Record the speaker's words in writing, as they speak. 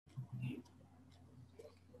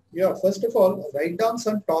Yeah, first of all, write down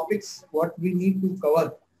some topics what we need to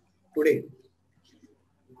cover today.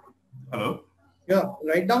 Hello? Yeah,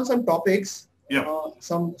 write down some topics, Yeah.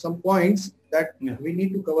 some points that we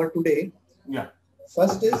need to cover today. Yeah.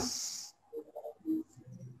 First is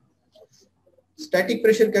static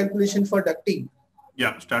pressure calculation for ducting.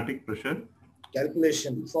 Yeah, static pressure.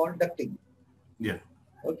 Calculation for ducting. Yeah.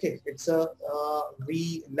 Okay, it's a,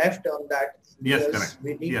 we left on that Yes, because correct.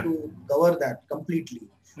 we need to cover that completely.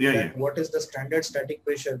 Yeah, What is the standard static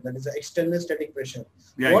pressure? That is the external static pressure.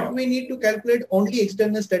 Yeah, We need to calculate only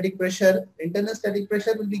external static pressure. Internal static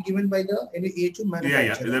pressure will be given by the AHU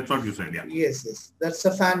manufacturer. Yeah, that's what you said. Yeah. Yes. That's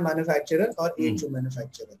a fan manufacturer or AHU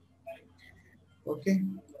manufacturer. Okay.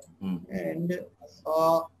 And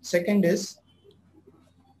second is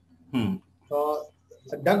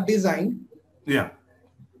duct design. Yeah.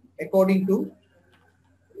 According to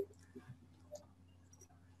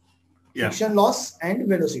friction loss and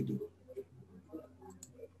velocity.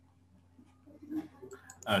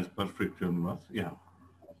 As per friction loss, yeah.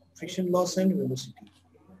 Friction loss and velocity.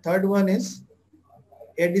 Third one is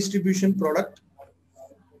air distribution product.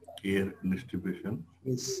 Air distribution.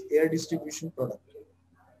 Yes, air distribution product.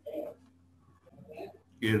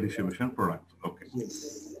 Air distribution product. Okay.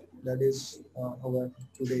 Yes, that is our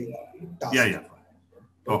today task. Yeah.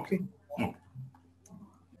 Okay.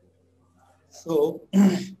 So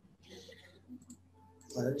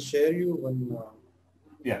I'll share you one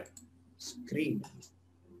screen.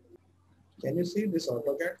 Can you see this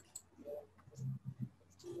AutoCAD?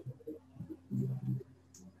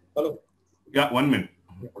 Hello. Yeah, 1 minute.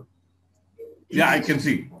 Yeah, I can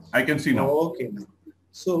see. I can see now. Okay.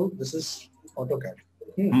 So this is AutoCAD.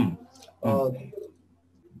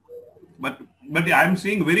 But I'm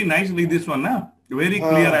seeing very nicely this one, huh? Very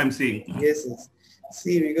clear. I'm seeing. Yes.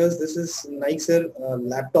 See, because this is nicer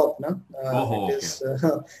laptop, na? It's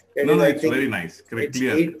very nice. It's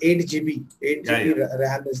 8 GB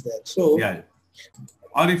RAM is there. So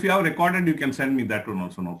or if you have recorded, you can send me that one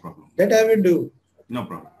also. No problem. That I will do. No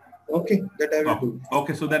problem. Okay, that I will do.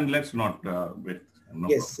 Okay, so then let's not wait. No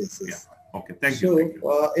yes. Yeah. Okay, thank you.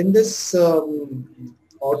 So in this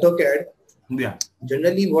AutoCAD,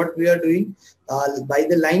 generally what we are doing by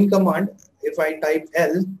the line command, if I type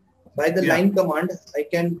L, by the line command, I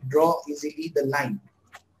can draw easily the line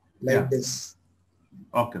like this.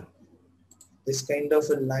 Okay. This kind of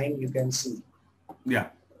a line you can see. Yeah.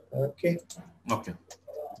 Okay. Okay.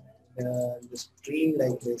 The stream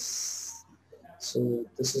like this. So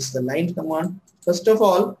this is the line command. First of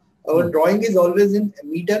all, our drawing is always in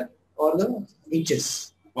meter or the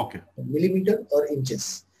inches. Okay. Millimeter or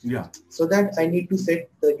inches. Yeah. So that I need to set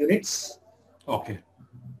the units. Okay.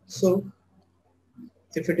 So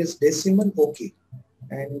if it is decimal, okay.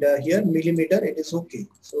 And here millimeter, it is okay.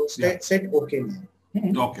 So set okay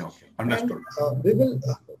now. Okay. Understood. And, we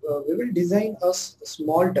will design a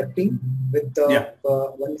small ducting with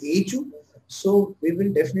one AHU. So we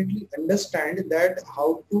will definitely understand that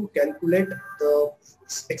how to calculate the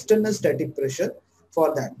external static pressure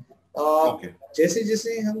for that. जैसे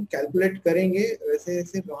जैसे हम calculate करेंगे वैसे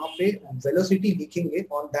वैसे वहाँ पे velocity लिखेंगे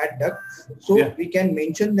on that duct. So we can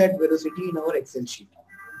mention that velocity in our Excel sheet.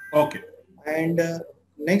 Okay. And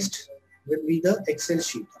next will be the Excel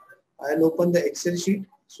sheet. I'll open the Excel sheet.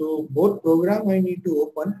 So both program I need to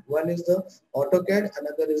open. One is the AutoCAD,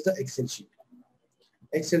 another is the Excel sheet.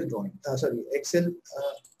 Excel drawing. Excel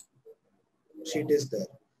sheet is there.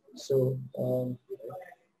 So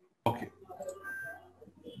okay.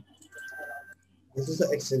 This is the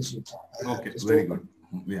Excel sheet. Okay, very good.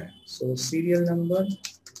 Yeah. So serial number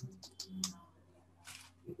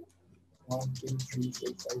 1, 2, 3, 4,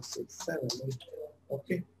 5, 6, 7, 8.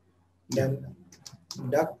 Okay. Then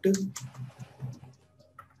duct type.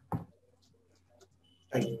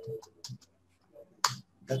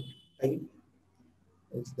 Duct type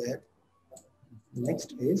is there.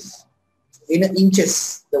 Next is in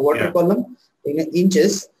inches. The water column in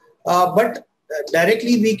inches. But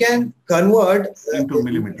directly we can convert into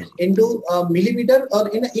millimeter. Into millimeter or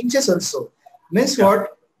in inches also. Means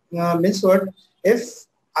what? Means what? If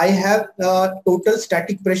I have total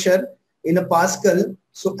static pressure in a Pascal,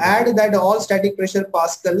 so add that all static pressure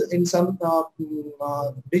Pascal in some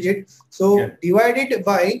digit. So divided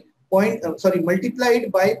by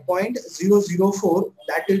multiplied by 0.004.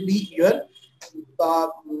 That will be your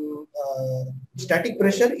static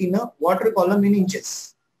pressure in a water column in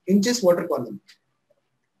inches. Inches water column.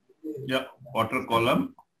 Yeah, water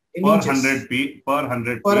column in per inches. 100 feet. Per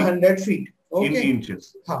 100 feet. Per 100 feet. Okay. In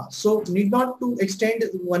inches. So need not to extend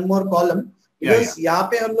one more column. Because यहाँ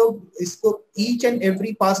पे हम लोग इसको each and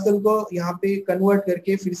every pascal को यहाँ पे convert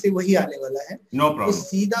करके फिर से वही आने वाला है. No problem. तो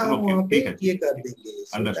सीधा हम वहाँ पे ये कर देंगे.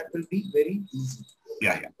 So that will be very easy.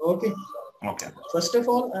 Okay. First of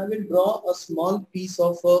all, I will draw a small piece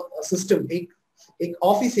of a system. एक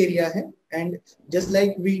office area है, and just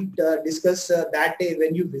like we discussed that day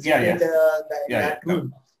when you visited that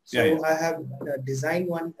room. So I have designed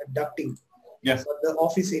one ducting for the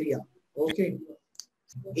office area. Okay.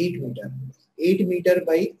 8 meter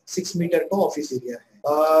by 6 meter का office area है.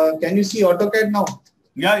 Can you see AutoCAD now?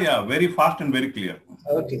 Yeah, very fast and very clear.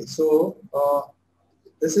 Okay, so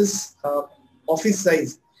this is office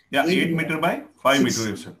size. Yeah, 8 meter by 5 meter.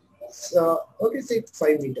 You said. Okay, say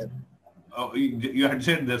 5 meter. Oh, you had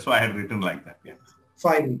said this, so I had written like that. Yeah.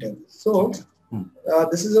 5 meter. So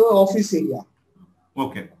this is our office area.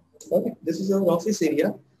 Okay. Okay, this is our office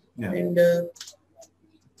area, and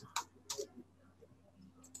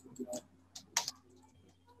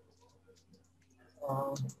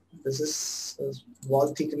this is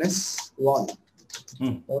wall thickness wall.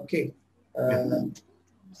 Okay.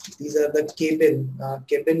 These are the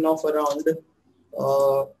cabin of around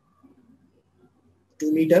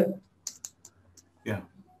 2 meter. Yeah.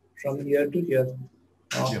 From here to here.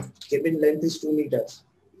 Cabin length is 2 meters.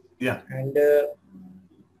 Yeah. And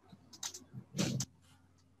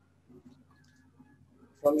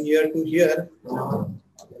from here to here,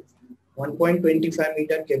 1.25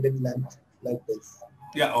 meter cabin length, like this.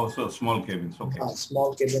 Yeah, also small cabins. Okay.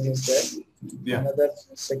 Small cabin is there. Yeah. Another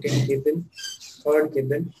second cabin, third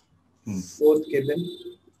cabin, fourth cabin,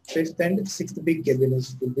 fifth and sixth big cabin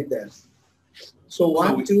will be there. So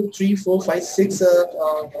 1, 2, 3, 4, 5, 6,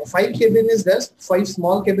 5 cabin is there. 5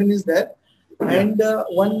 small cabin is there, and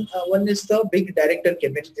one is the big director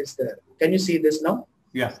cabin is there. Can you see this now?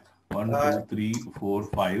 Yeah. 1, 2, 3, 4,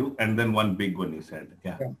 5, and then one big one you said.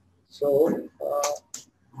 Yeah. So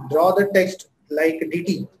draw the text like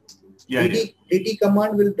DT. DT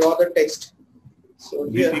command will draw the text. So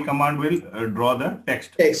DT command will draw the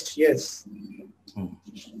text. Text, yes.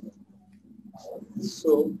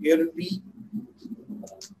 So here will be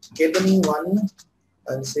cabin 1.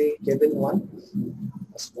 I'll say cabin 1.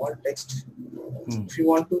 A small text. If you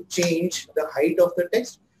want to change the height of the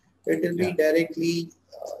text, it will be directly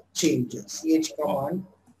change ch command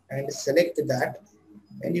and select that,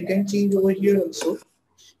 and you can change over here also.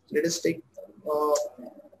 Let us take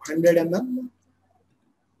 100 mm.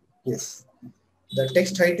 Yes, the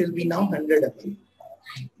text height will be now 100 mm.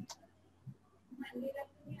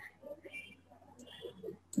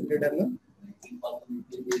 100 mm.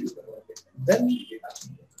 Then it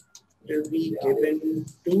will be given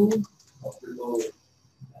to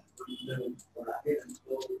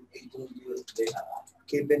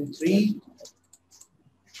cabin 3.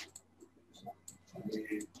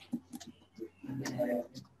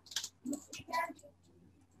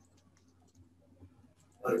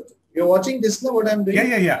 You're watching this now, what I'm doing?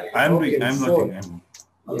 Yeah. I'm doing. I'm watching.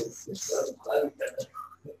 Yes.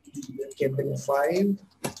 Cabin 5.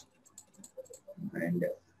 And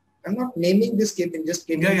I'm not naming this cabin, just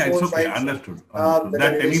cabin 4, it's okay. 5. Understood.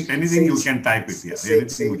 That anything you can type it. Yeah.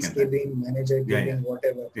 Anything we can cabin, manager cabin,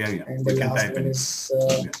 whatever. And the last one is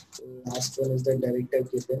last one is the director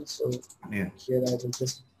cabin. So here I will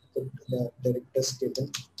just put the director's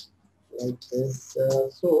cabin like this.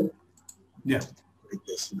 Like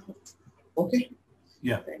this now. Okay.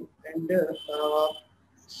 Yeah. And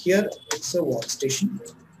here it's a workstation.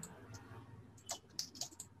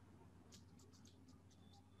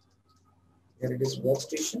 Here it is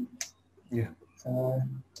workstation. Yeah.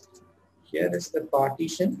 Here is the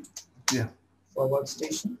partition. Yeah. For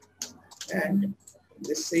workstation, and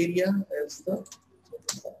this area is the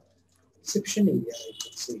reception area. I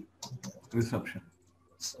could say. Reception.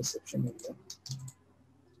 Reception area.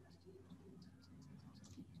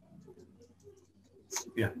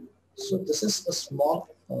 Yeah. So this is a small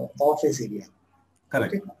office area.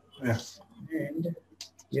 Correct. Okay? Yeah. And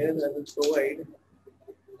here I will provide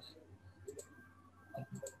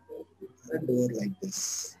a door like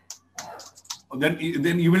this. Then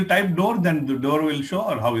you will type door, then the door will show,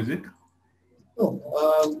 or how is it? No.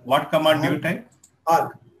 What command do you type?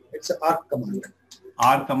 Arc. It's an arc command.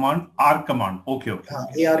 R command. Okay. ARC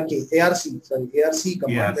command. Yes.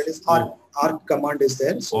 That is arc command is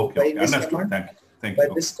there. So okay. by this Understood. command, Thank you. by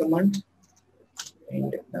this command,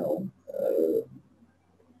 and now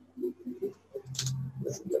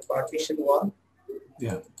this is the partition wall.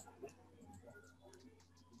 Yeah.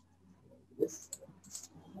 This.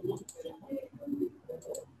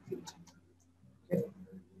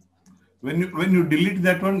 When you delete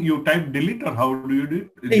that one, you type delete, or how do you do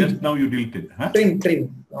it? Just now you deleted, huh?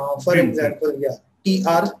 Trim. For example, yeah,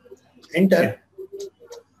 TR, enter,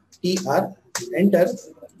 TR, enter,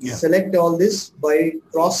 select all this by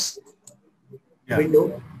cross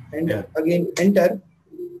window, and again enter.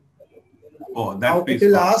 Oh, that now it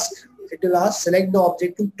will ask select the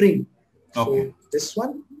object to trim. So this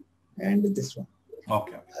one and this one.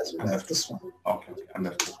 Okay. As well as this one. Okay.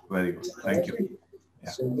 Understood. Very good. Thank you.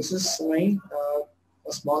 So this is my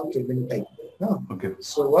a small cabin type. Okay.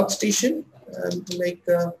 So workstation like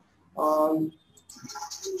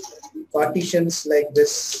partitions like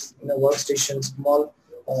this in a workstation small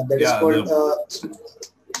that is called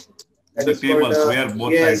the tables where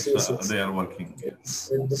both sides they are working.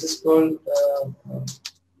 This is called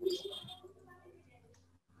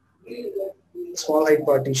small height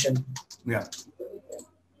partition. Yeah.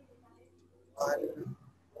 1,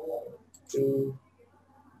 2,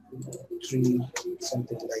 3,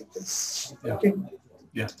 something like this. Okay.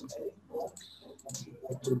 Yeah.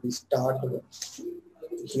 It will be start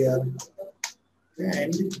here,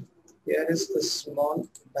 and here is the small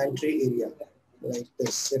pantry area like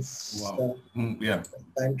this. If the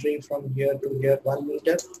pantry from here to here 1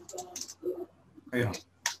 meter. Yeah.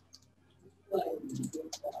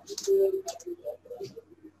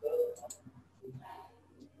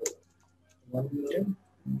 1 meter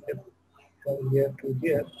from here to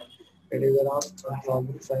here, it is around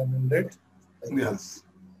 1,500. Like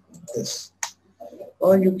this.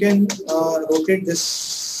 Or you can rotate this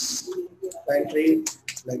pantry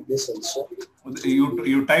like this also.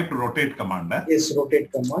 You type rotate command, eh? Yes,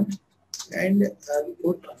 rotate command, and I'll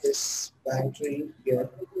put this pantry here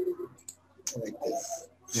like this.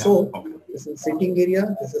 So this is sitting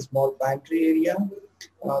area, this is small pantry area,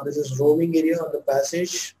 this is roaming area of the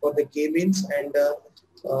passage for the cabins, and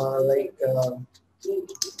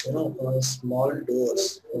small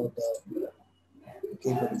doors for the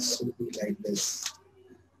cabins will be like this.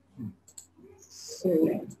 So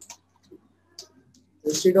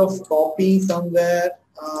instead of copy somewhere,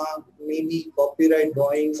 maybe copyright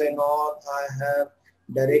drawings and all, I have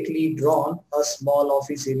directly drawn a small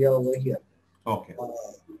office area over here. Okay.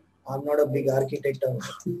 I'm not a big architect. No,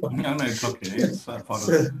 it's okay. It's for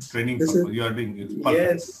training purpose. You are doing it.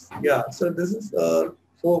 Yes. Yeah. So this is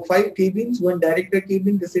for 5 cabins, 1 director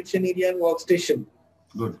cabin, reception area, and workstation.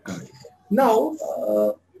 Good. Correct. Now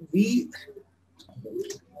you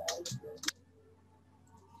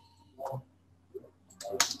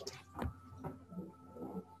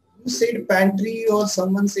said pantry or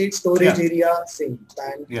someone said storage area, same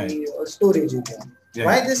pantry or storage area.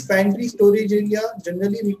 Why this pantry storage area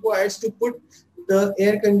generally requires to put the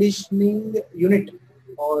air conditioning unit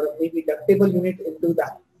or maybe ductable unit into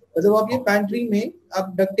that. मतलब आप ये pantry में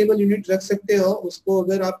आप ductable unit रख सकते हो, उसको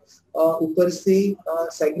अगर आप ऊपर से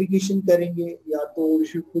segregation करेंगे या तो you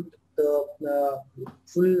should put the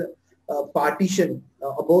full partition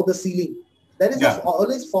above the ceiling. There is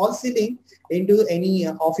always false ceiling into any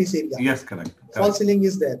office area. Yes, correct. False ceiling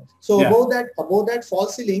is there. So above that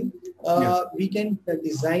false ceiling, we can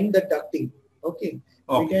design the ducting. Okay.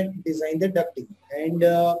 We can design the ducting, and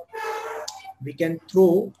we can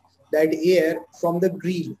throw that air from the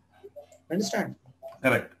grill. Understand?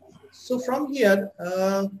 Correct. So from here,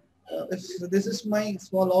 if this is my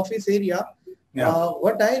small office area,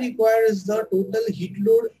 what I require is the total heat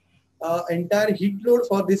load, entire heat load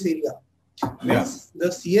for this area. Means the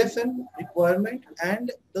CFM requirement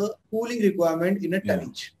and the cooling requirement in a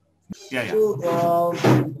tonnage. So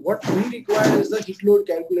what we require is the heat load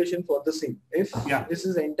calculation for the same. If this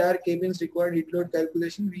is entire cabins required heat load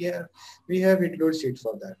calculation, we have heat load sheet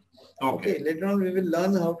for that. Okay. Later on we will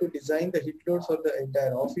learn how to design the heat load for the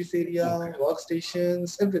entire office area,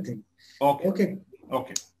 workstations, everything. Okay.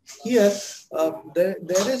 Here there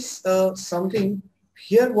is something.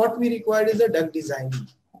 Here what we require is the duct design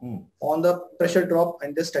on the pressure drop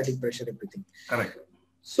and the static pressure, everything. Correct.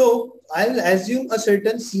 So I'll assume a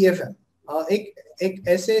certain CFM. एक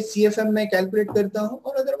ऐसे CFM मैं calculate करता हूँ,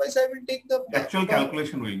 or otherwise I will take the actual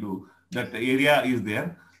calculation will do. That area is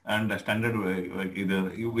there and the standard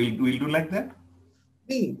either you will do like that.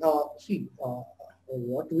 See,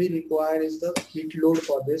 what we require is the heat load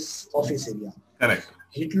for this office area. Correct.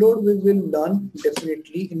 Heat load we will learn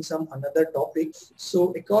definitely in some another topic.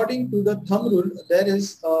 So according to the thumb rule, there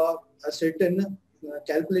is a certain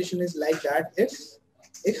calculation is like that.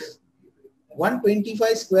 If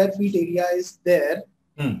 125 square feet area is there,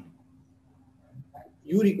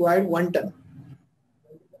 you require 1 ton.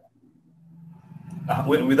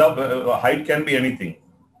 Without height can be anything.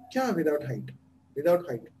 Yeah, without height. Without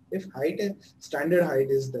height. If height standard height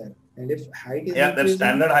is there, and if height is that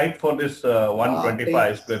standard height for this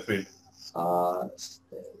 125 square feet.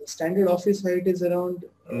 Standard office height is around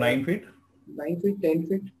 9 feet? 9 feet, 10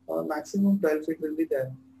 feet, maximum 12 feet will be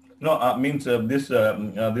there. No, means this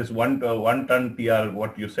one ton TR,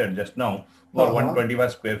 what you said just now, for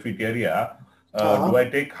 125 square feet area, do I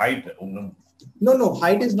take height? No,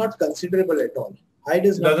 height is not considerable at all. Height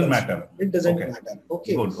is doesn't matter. It doesn't matter.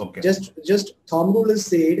 Okay. Good. Okay. Just thumb rule is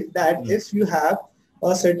said that if you have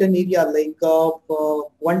a certain area like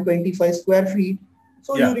 125 square feet,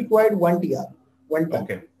 so you require 1 TR, 1 ton.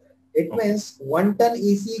 Okay. It means 1 ton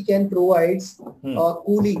AC can provide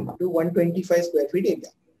cooling to 125 square feet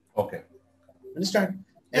area. Okay. Understand?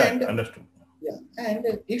 Yeah, and, understood. Yeah.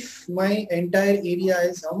 And if my entire area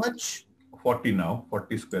is how much? 40 now,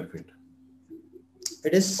 40 square feet.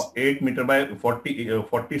 It is 8 meter by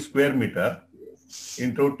 40 square meter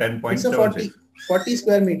into 10.76. It's a 40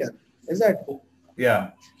 square meter. Is that?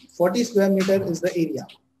 Yeah. 40 square meter is the area.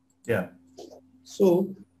 Yeah.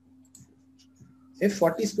 So if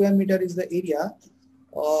 40 square meter is the area,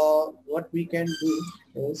 what we can do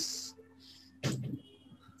is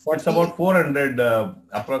 40, it's about 400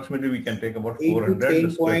 approximately. We can take about 400.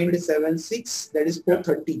 10.76, that is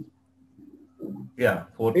 430. Yeah,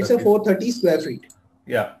 430. It's a 430 square feet.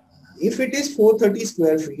 Yeah. If it is 430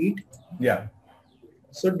 square feet, yeah.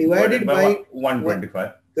 So divided by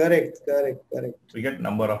 125. Correct. We get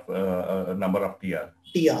number of TR.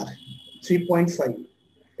 TR 3.5.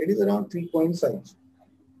 It is around 3.5.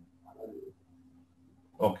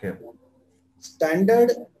 Okay. Standard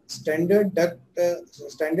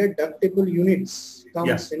ductable units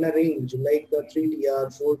comes in a range like 3 TR,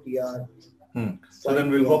 4 TR. So then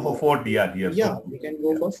we'll go for 4 TR here. Yeah, we can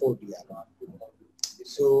go for 4 TR.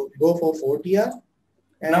 So go for 4 TR.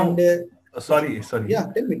 And now, sorry. Yeah,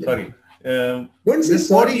 tell me. Sorry. Don't say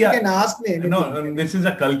sorry, you can ask me anything. No, this is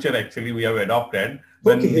a culture actually we have adopted.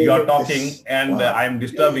 When you're talking and I'm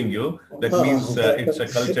disturbing you, that means it's a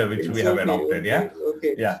culture which we have adopted. Yeah.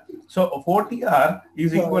 Okay. Yeah. So 4 TR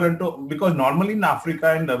is equivalent to, because normally in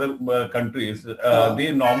Africa and other countries,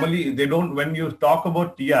 they don't, when you talk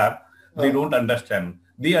about TR, they don't understand.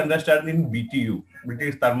 They understand in BTU,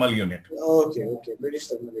 British Thermal Unit. Okay, British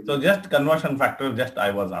Thermal Unit. So just conversion factor,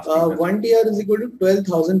 I was asking. 1 TR is equal to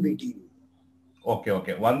 12,000 BTU. Okay.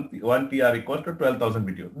 1 TR equals to 12,000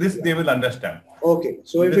 BTU. This they will understand. Okay.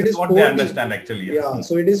 So if it is what they understand actually. Yeah.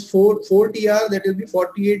 So it is 4 TR, that will be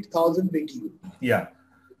 48,000 BTU. Yeah.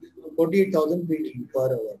 48,000 BTU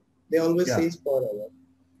per hour. They always say per hour.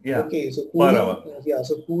 Yeah. Okay. So cooling, per hour. Yeah.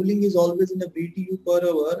 So cooling is always in a BTU per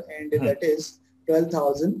hour, and that is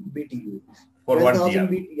 12,000 BTU. For 1 TR.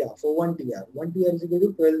 For 1 TR. 1 TR is equal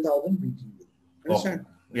to 12,000 BTU. Understand?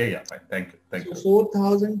 Okay. Yeah. Fine. Thank you. So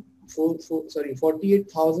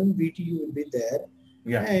 48,000 BTU will be there.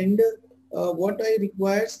 Yeah. And what I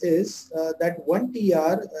requires is that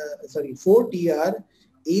 4 TR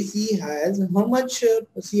AC has how much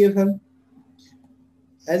CFM?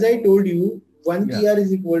 As I told you, 1 TR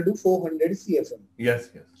is equal to 400 CFM.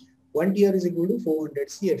 Yes. 1 TR is equal to 400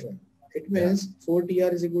 CFM. It means 4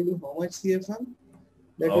 TR is equal to how much CFM?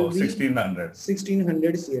 That will be 1600.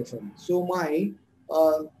 1600 CFM.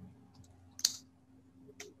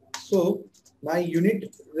 So my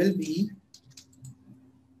unit will be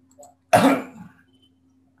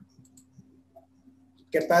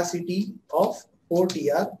capacity of 4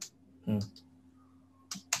 TR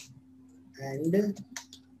and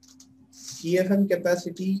CFM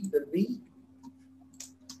capacity will be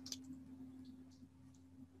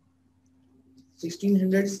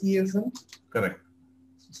 1600 CFM. Correct.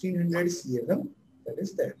 1600 CFM, that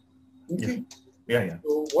is there. Okay. Yeah.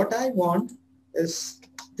 So what I want is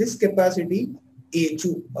this capacity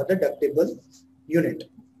AHU, or the ductable unit.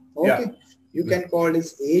 Okay. Yeah. You can call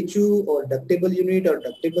this AHU or ductable unit or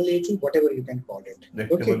ductable AHU, whatever you can call it.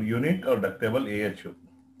 Ductable unit or ductable AHU.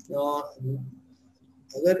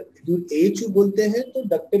 अगर AHU बोलते हैं तो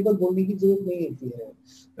ductable बोलने की जरूरत नहीं होती है.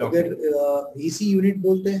 अगर AC unit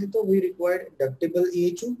बोलते हैं तो we require ductable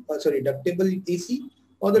AHU, ductable AC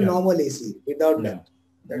or the normal AC without duct.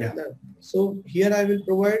 So here I will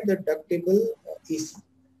provide the ductable AC.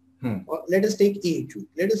 Or let us take AHU.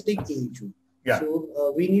 Yeah.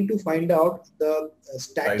 So we need to find out the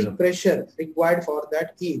static pressure required for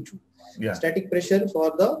that AHU. Yeah. Static pressure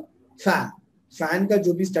for the fan. Fan का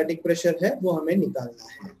जो भी static pressure है वो हमें निकालना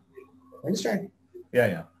है. Understand?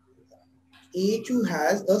 Yeah. AHU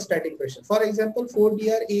has a static pressure. For example, 4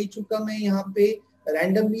 TR AHU का मैं यहाँ पे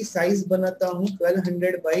randomly size बनाता हूँ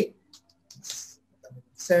 1200 by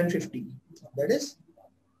 750. That is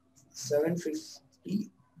 750,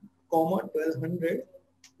 1200.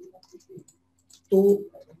 So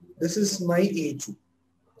this is my AHU.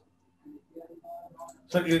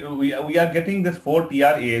 So we are getting this 4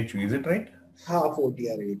 TR AHU, is it right? हाँ 40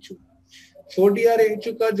 AHU 40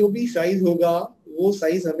 AHU का जो भी साइज होगा वो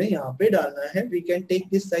साइज हमें यहाँ पे डालना है. We can take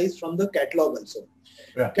this size from the catalog also.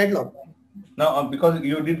 Yeah. Catalog. Now, because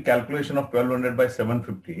you did calculation of 1200 by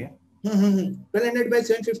 750. 1200 by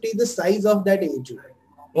 750 is the size of that AHU.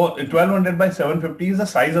 Oh, 1200 by 750 is the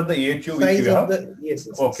size of the AHU which you have? Yes.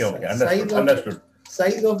 Okay, understood.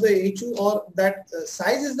 Size of the AHU, or that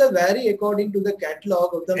size is the vary according to the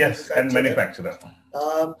catalog of the manufacturer.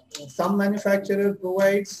 Some manufacturer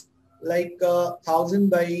provides like 1000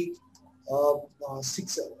 by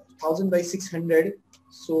 6000 by 600.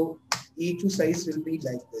 So AHU size will be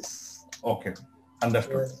like this. Okay,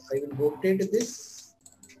 understood. I will rotate this.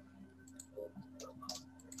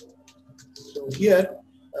 So here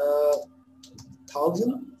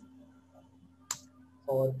 1000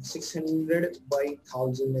 or 600 by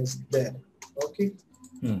 1000 is there. Okay.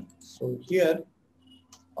 So here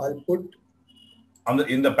I'll put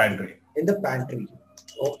in the pantry. In the pantry.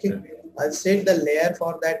 Okay. I'll set the layer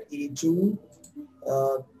for that AHU.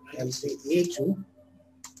 I'll say AHU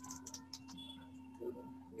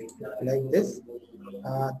like this.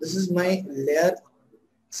 This is my layer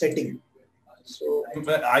setting. So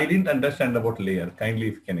I didn't understand about layer. Kindly,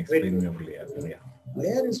 if you can explain me about layer. Yeah.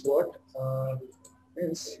 Layer is what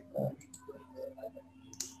is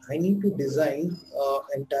I need to design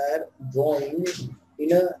entire drawing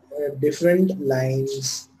in a different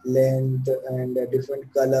lines, length, and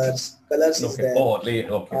different colors. Colors is there. Oh, layer.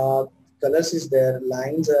 Okay. Colors is there.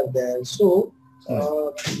 Lines are there. So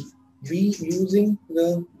we designing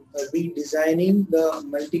the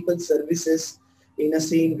multiple services in a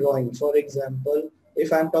same drawing. For example,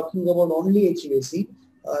 if I'm talking about only HVAC,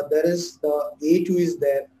 there is the AHU is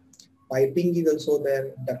there, piping is also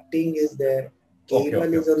there, ducting is there,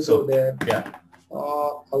 cable is also there. Yeah.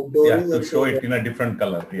 Outdoor is also to show there. It in a different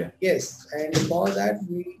color. Yeah. Yes, and for that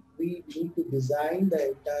we need to design the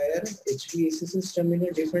entire HVAC system in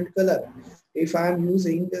a different color. If I'm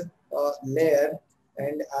using layer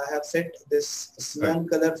and I have set this cyan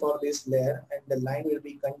color for this layer and the line will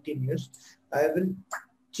be continuous, I will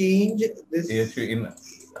change this AHU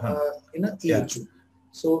in a AHU.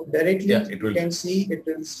 So directly you can see it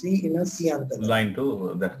will see in a cyan color. Line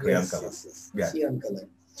to that cyan color. Yes. Cyan color.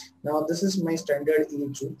 Now this is my standard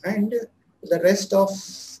AHU, and the rest of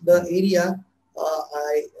the area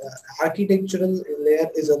architectural layer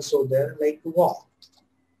is also there, like wall.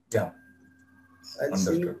 Yeah. I'll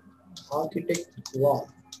say architect wall.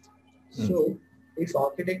 So if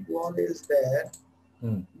architect wall is there,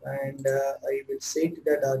 and I will set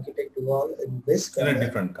that architect wall in this color. In a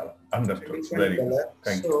different color. Understood. Very color.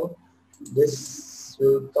 Thank you. This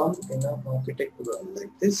will come in an architect wall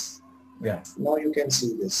like this. Yeah. Now you can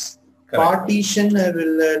see this. Correct. Partition I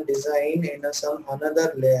will design in some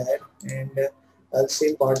another layer, and I'll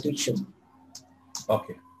say partition.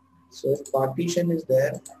 Okay. So if partition is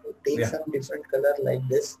there, take some different color like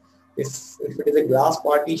this. If it is a glass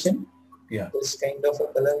partition, this kind of a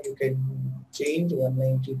color you can change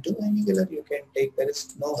 192 any color you can take. There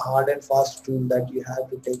is no hard and fast rule that you have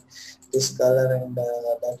to take this color and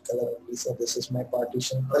that color only. So this is my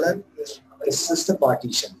partition color. This is the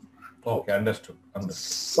partition. Okay, understood.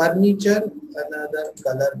 Furniture, another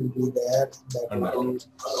color will be there. That will be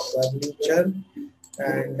furniture,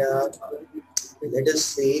 and let us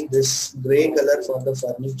say this gray color for the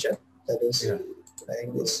furniture. That is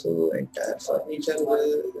like this. So entire furniture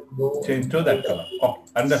will go change to that color. Okay,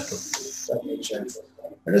 understood. Furniture.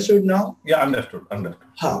 Understood now? Yeah, understood.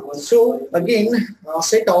 So again,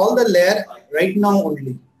 set all the layer right now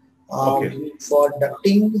only. For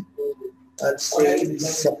ducting, I'll say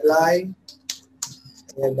supply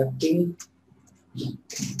air ducting,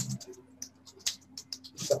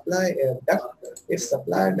 supply air duct. If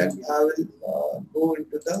supply duct, I will go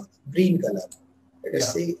into the green color. Let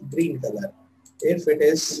us say green color. If it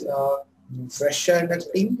is fresher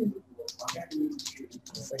ducting,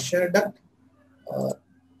 fresher duct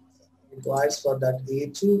requires for that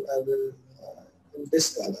AHU, I will in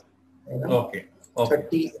this color.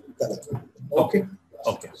 30 color. Okay.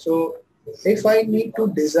 So if I need to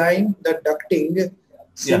design the ducting,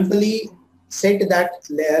 simply set that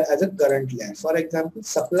layer as a current layer. For example,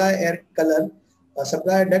 supply air color,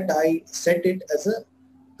 supply duct, I set it as a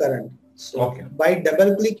current. So by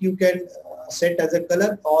double click, you can set as a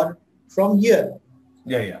color, or from here.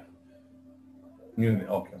 Okay.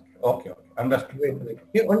 Understood.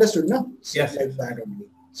 You understood, no? Yes. Like that only.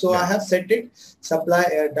 So I have set it supply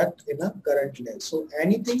air duct in a current layer. So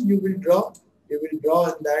anything you will draw in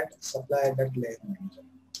that supply duct layer.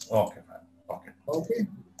 Okay.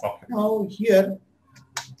 Now here,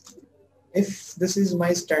 if this is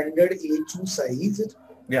my standard AHU size,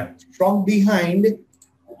 Yeah. From behind,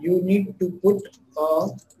 you need to put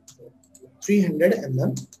 300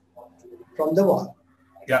 mm from the wall.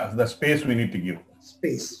 Yeah, the space we need to give.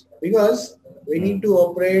 Space. Because we need to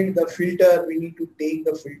operate the filter, we need to take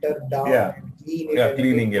the filter down and clean it. Yeah,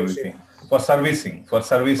 cleaning everything. For servicing, for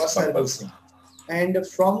service purpose. And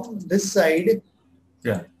from this side,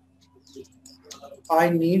 I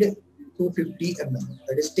need 250 mm,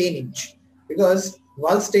 that is 10 inch. Because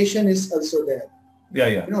valve station is also there. Yeah.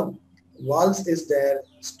 You know, valves is there,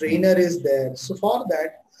 strainer is there. So for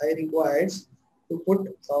that, I required to put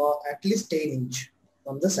at least 10 inch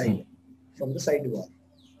from the side, wall.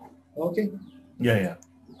 Okay. Yeah.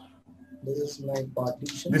 This is my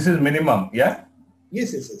partition. This is minimum, yeah?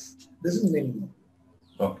 Yes. This is minimum.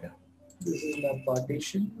 Okay. This is my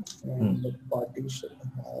partition, and the partition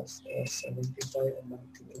has 75 mm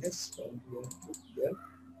thickness from here to here.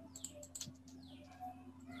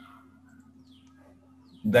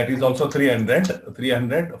 That is also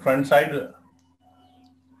 300 front side.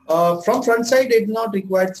 From front side, it not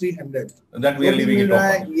required 300. That we are leaving it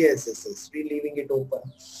open. Yes. We're leaving it open.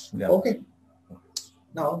 Yeah. Okay.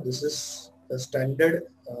 Now this is the standard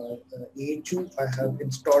AHU I have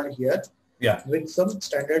installed here. Yeah. With some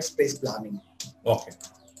standard space planning. Okay.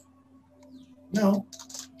 Now,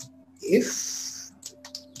 if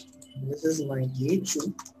this is my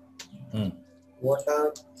AHU, what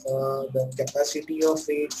are the capacity of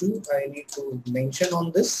AHU? I need to mention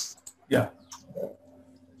on this. Yeah.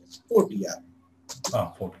 40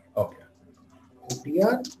 R. 40. Okay. 40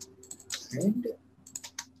 R and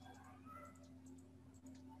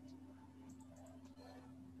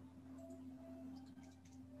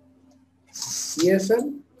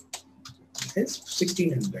CFM is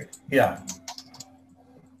 1600. Yeah.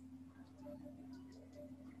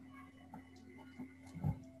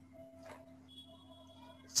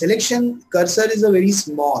 Selection cursor is a very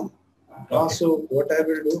small. Okay. So what I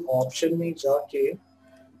will do, option means okay.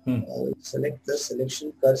 I will select the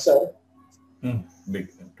selection cursor.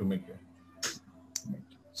 Big to make it.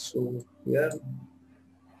 So here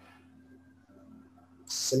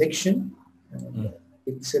selection and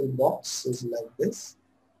pixel box is like this.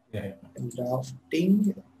 Yeah. And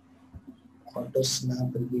drafting auto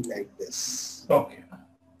snap will be like this. Okay.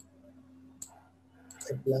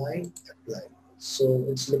 Apply. So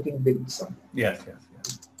it's looking big. Yes.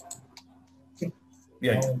 Okay.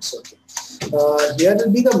 Yeah. Now it's okay. Here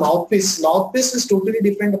will be the mouthpiece. Mouthpiece is totally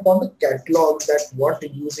depend upon the catalog that what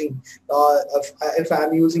you're using. If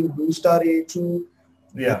I'm using Blue Star AHU,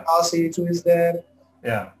 Class AHU is there.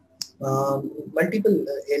 Yeah. Multiple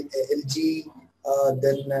LG,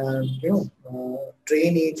 then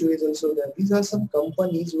Train AHU is also there. These are some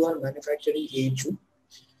companies who are manufacturing AHU.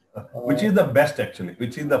 Which is the best actually?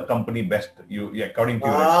 Which is the company best? According to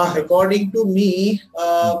you? According to me,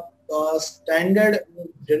 standard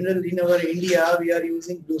general in our India, we are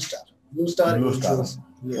using Blue Star. Blue Star.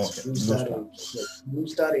 Yes, okay. Blue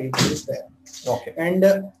Star AHU is there. Okay.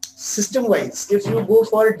 And system-wise, if you go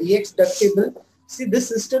for DX ductable, see this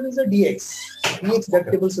system is a DX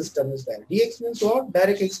ductable system is there. DX means what?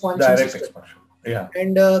 Direct expansion system. Yeah.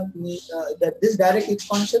 And this direct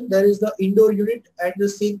expansion, there is the indoor unit at the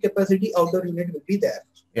same capacity, outdoor unit will be there.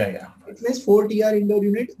 Yeah. It means 4 TR indoor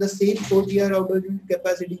unit, the same 4 TR outdoor unit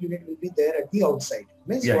capacity unit will be there at the outside.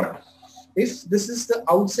 Means what? Yeah. If this is the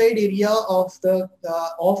outside area of the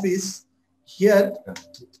office here,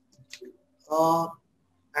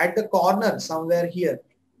 at the corner somewhere here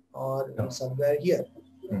or somewhere here,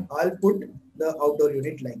 I'll put the outdoor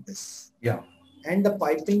unit like this. Yeah. And the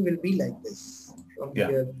piping will be like this from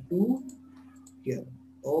here to here.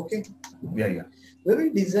 Okay. Yeah. We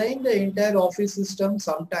will design the entire office system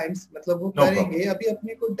sometimes. मतलब वो करेंगे अभी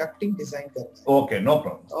अपने को ducting design करना है. Okay, no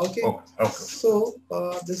problem. Okay. So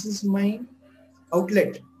this is my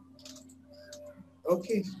outlet.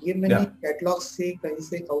 Okay. ये मैंने catalog से कहीं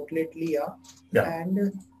से outlet लिया. And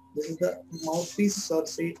this is the mouthpiece or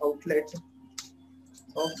say outlet.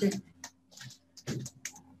 Okay.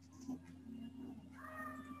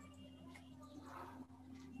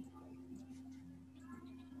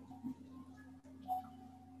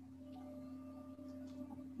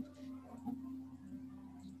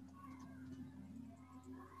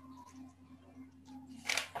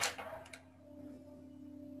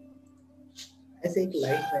 ऐसे एक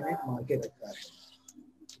लाइट मैंने मार के रखा है.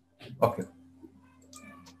 Okay.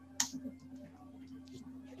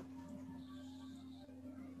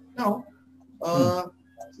 Now,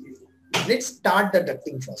 let's start the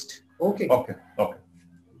ducting first. Okay.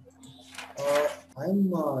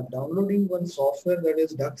 I'm downloading one software that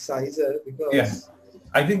is Duct Sizer because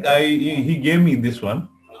I think he gave me this one.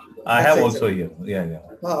 I have also here. Yeah, yeah.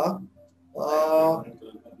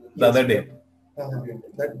 The other day.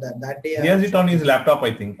 That day. He has it on his laptop,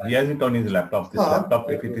 I think. He has it on his laptop. This laptop,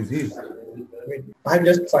 if it is his. Wait, I'll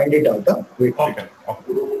just find it out. Wait. Okay.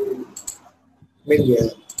 Wait.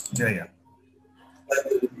 Yeah. Yeah.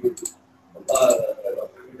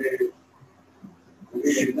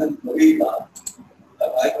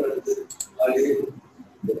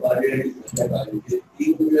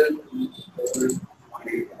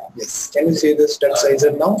 Yes. Can you see the step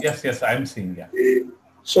sizer now? Yes, I'm seeing. Yeah.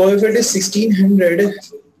 So if it is 1600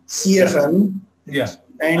 CFM, yeah,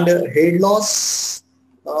 and head loss,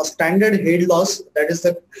 standard head loss, that is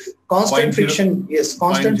the constant friction. Yes,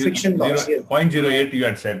 constant friction loss. 0.08 you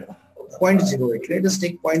had said. 0.08. Let us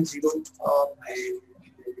take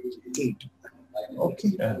 0.08.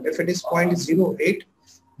 Okay. Yeah. If it is 0.08,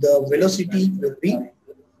 the velocity will be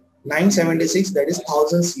 976. That is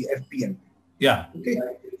 1000 CFPM. Yeah. Okay.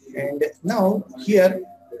 And now here,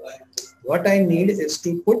 what I need is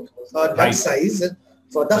to put a duct size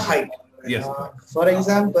for the height. Yes. For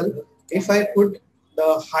example, if I put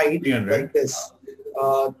the height 300. like this,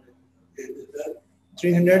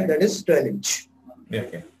 300, that is 12 inch. Yeah,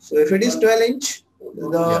 okay. So if it is 12 inch,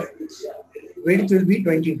 the width will be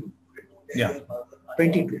 22. Yeah.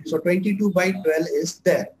 22. So 22 by 12 is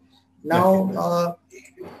there. Now,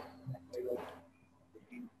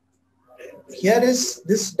 here is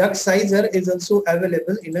this duct sizer is also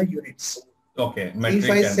available in a units. Okay. If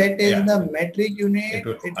I set in the metric unit, it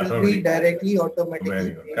will be directly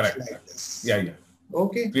automatically correct. Like this. Yeah.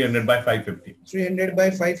 Okay. 300 by 550. 300 by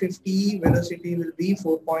 550 velocity will be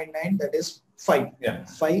 4.9. That is 5. Yeah.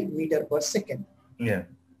 5 meter per second. Yeah.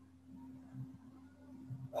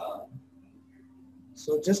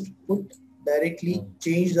 So just put directly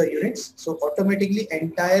change the units. So automatically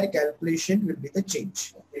entire calculation will be the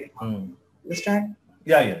change. Understand?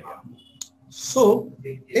 Yeah. So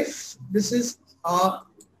if this is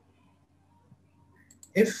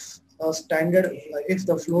if a standard, if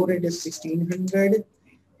the flow rate is 1600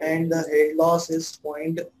 and the head loss is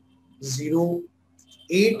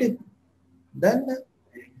 0.08, then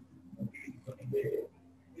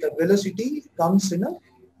the velocity comes in a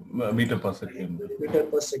meter per second. Meter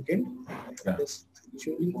per second. Yeah. This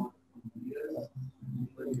actually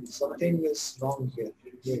something is wrong here.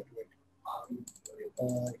 Wait.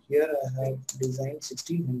 Here I have designed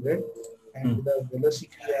 1600 and the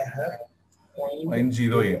velocity I have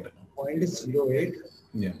 0.08. 0.08.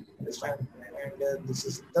 Yeah. And this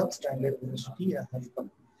is the standard velocity I have come.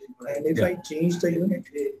 And if I change the unit,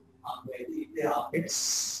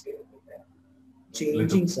 it's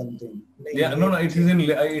changing something. Yeah, no, it is in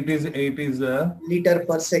liter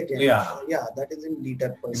per second. Yeah. Yeah, that is in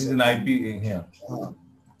liter per second. It is in IP. Yeah.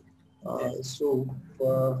 So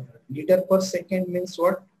liter per second means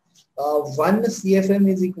what? 1 CFM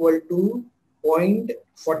is equal to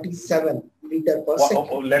 0.47 liter per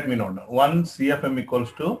second. Let me know. 1 CFM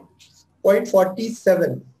equals to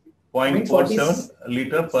 0.47. 0.47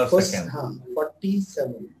 liter per second.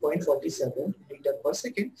 0.47 liter per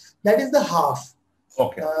second. That is the half.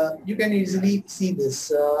 Okay. You can easily see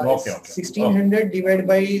this. Okay. 1600 divided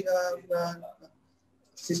by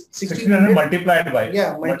 1600 multiplied by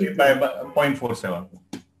multiplied by 0.47.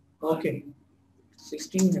 Okay.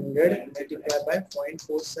 1600 multiplied by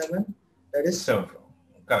 0.47. That is 7.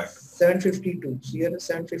 Correct. 752. So here is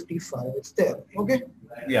 755. It's there. Okay.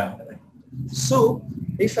 Yeah. So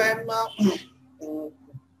if I'm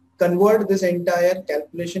convert this entire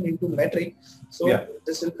calculation into metric, so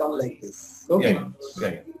this will come like this. Okay.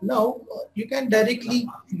 Yeah. Now you can directly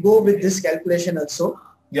go with this calculation also.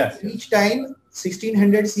 Yes. Each time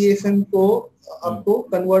 1600 CFM को आपको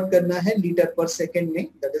convert करना है liter per second में.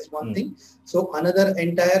 That is one thing. So another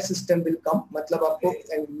entire system will come. मतलब आपको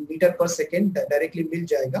liter per second directly मिल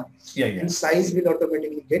जाएगा. And size will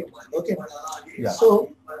automatically get. Okay. Yeah.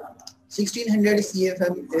 So 1600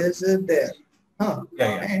 CFM is there.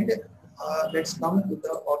 And let's come to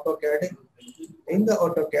the AutoCAD. In the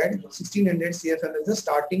AutoCAD, 1600 CFM is the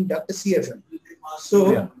starting duct CFM.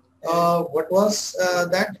 So what was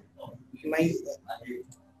that? My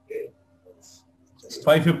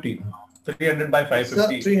 550. 300 by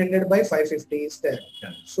 550. 300 by 550 is there.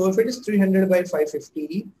 Yeah. So if it is 300 by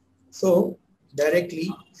 550, so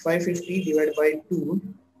directly 550 divided by 2,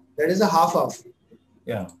 that is a half.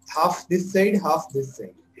 Yeah. Half this side, half this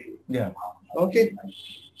side. Yeah. Okay.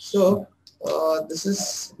 So this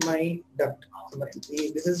is my duct.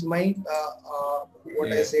 This is my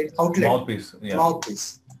what I said, outlet. Mouthpiece. Yeah.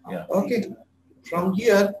 Mouthpiece. Yeah. Okay. From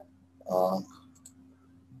here,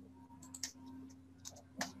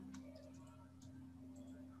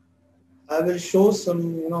 I will show some,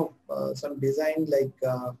 some design like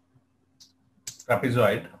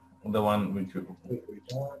trapezoid, the one which you.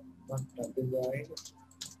 Not trapezoid.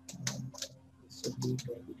 This will be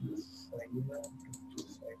 25,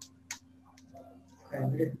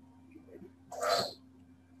 and it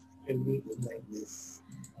will be like this.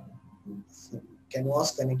 Canvas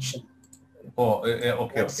connection. Oh,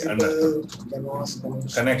 okay. Understood. Canvas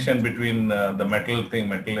connection between the metal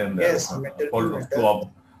and yes, metal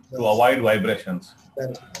to avoid vibrations.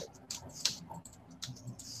 Correct.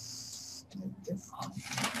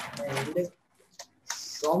 And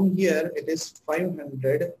from here it is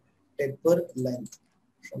 500 taper length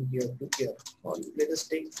from here to here. Or let us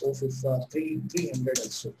take 300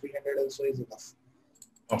 also. 300 also is enough.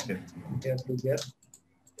 Okay. Here to here.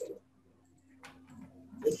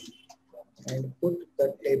 And put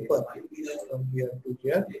the taper from here to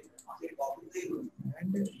here.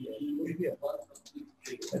 And here to here.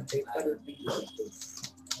 The taper will be like this.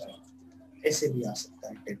 ऐसे भी आ सकता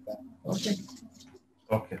है taper. Okay.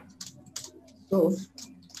 Okay. So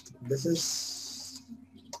this is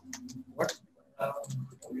what.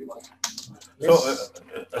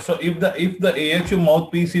 So if the AHU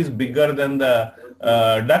mouthpiece is bigger than the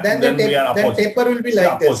duct, then we are opposite. Then taper will be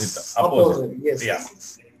like this. Opposite. Yes. Yeah.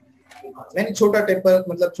 Yes. मैंने छोटा taper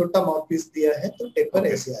मतलब छोटा mouthpiece दिया है तो taper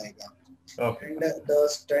ऐसे आएगा. Okay. And the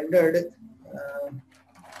standard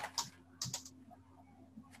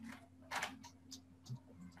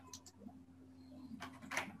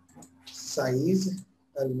size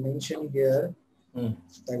I'll mention here.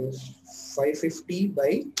 That is 550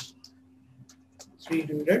 by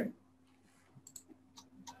 300.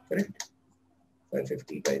 Correct?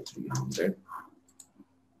 550 by 300.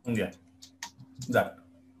 Yeah. That.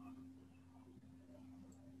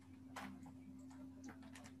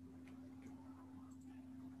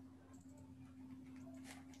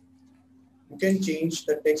 You can change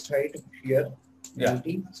the text height here. Yeah.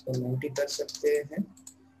 90. So 90 कर सकते हैं.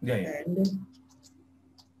 Yeah. And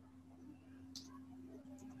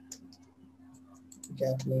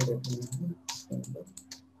gap में रखना है.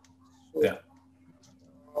 So yeah.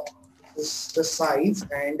 This is the size,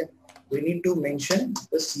 and we need to mention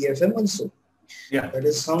the CFM also. Yeah. That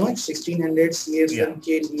is how much? 1600 CFM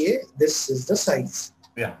के लिए this is the size.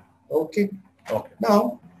 Yeah. Okay. Okay.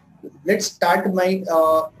 Now let's start my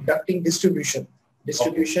ducting distribution.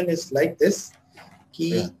 Distribution is like this.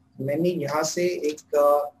 कि मैंने यहाँ से एक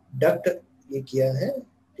duct ये किया है,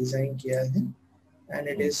 design किया है, and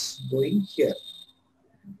it is going here.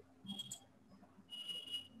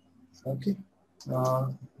 Okay.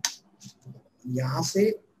 यहाँ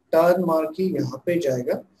से टर्न मार के यहाँ पे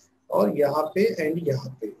जाएगा और यहाँ पे एंड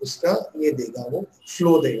यहाँ पे उसका ये देगा, वो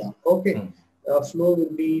फ्लो देगा. Okay. Flow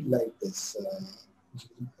will be like this.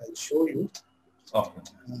 I'll show you. Okay.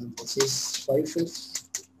 This is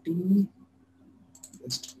 550.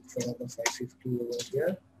 Just put the 550 over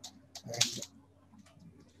here. And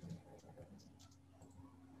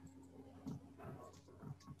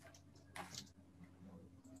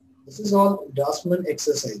this is all draftsman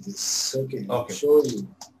exercises. Okay. I'll show you.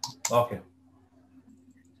 Okay.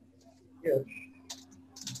 Here.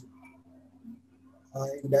 I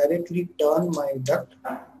directly turn my duct,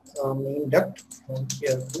 main duct from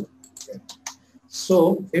here to here.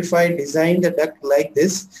 So if I design the duct like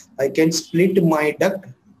this, I can split my duct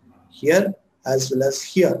here as well as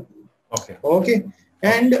here. Okay. Okay.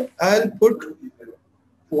 And I'll put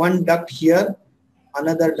one duct here,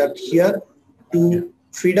 another duct here to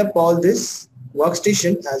feed up all this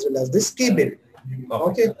workstation as well as this cable.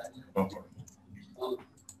 Okay.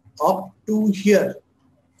 Up to here.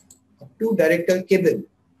 To director cable.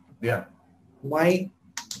 Yeah. My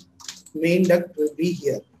main duct will be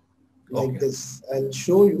here, like this. I'll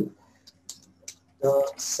show you.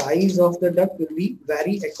 The size of the duct will be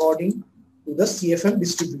vary according to the CFM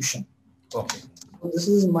distribution. Okay. So this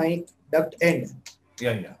is my duct end.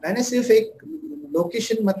 Yeah. मैंने सिर्फ एक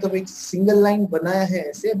location मतलब एक single line बनाया है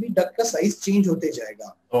ऐसे, अभी duct का साइज चेंज होते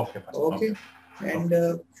जाएगा. Okay. And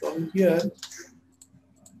from here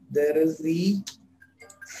there is the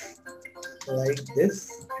like this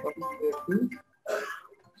from here to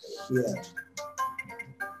here.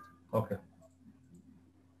 Okay.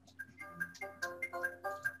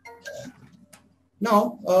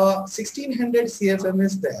 Now 1600 CFM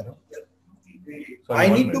is there. Sorry, I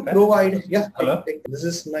need to provide. Yeah. Hello? This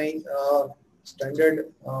is my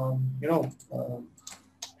standard.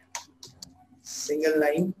 Single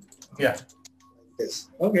line. Yeah. This.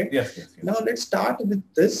 Okay. Yes. Now let's start with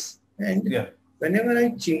this, and whenever I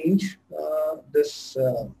change this,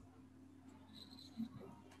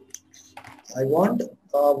 I want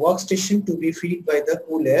workstation to be fed by the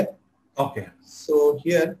cool air. Okay. So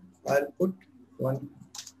here I'll put one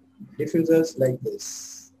diffusers like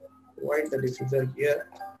this. Provide the diffuser here.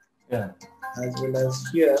 Yeah. As well as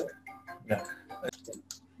here. Yeah.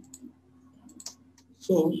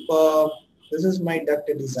 So this is my duct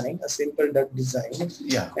design, a simple duct design.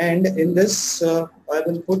 Yeah. And in this, I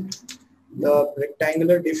will put the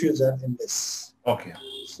rectangular diffuser in this. Okay.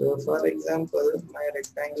 So for example, my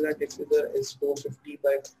rectangular diffuser is 450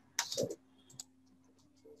 by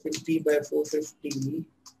 50 by 450.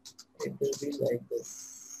 It will be like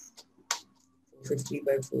this. 450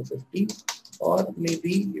 by 450, or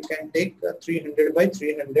maybe you can take 300 by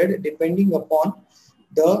 300 depending upon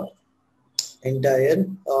the entire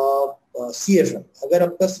CFM. अगर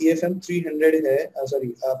आपका CFM 300 है,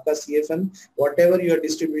 sorry, आपका CFM whatever your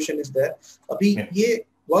distribution is there. अभी ये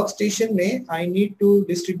workstation में I need to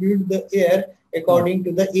distribute the air according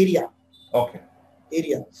to the area. Okay.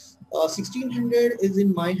 Area. 1600 is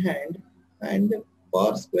in my hand, and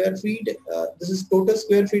per square feet, this is total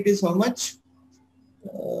square feet is how much?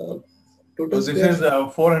 Total so this is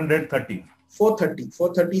 430.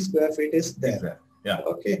 430 square feet is there. Exactly. Yeah.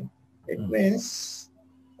 Okay. It means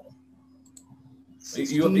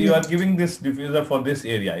you are giving this diffuser for this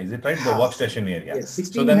area, is it right? The workstation area. Yes,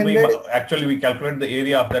 so then we calculate the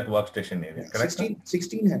area of that workstation area, correct?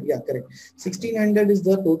 1600, yeah, correct. 1600 is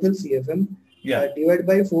the total CFM. Yeah. Divided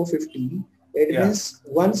by 450. It means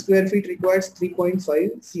 1 square feet requires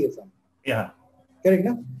 3.5 CFM. Yeah. Correct,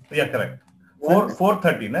 no? Yeah, correct.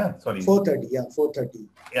 430, no? Sorry. 430, yeah, 430.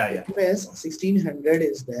 Yeah, yeah. It means 1600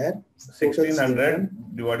 is there.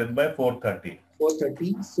 1600 divided by 430.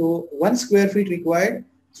 430. So 1 square feet required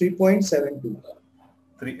 3.72.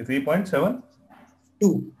 3.7?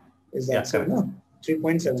 2 is that so, no?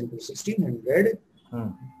 3.72. 1600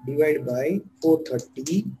 divided by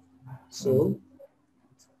 430. So,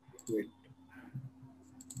 wait.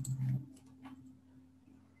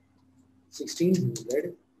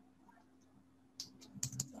 1600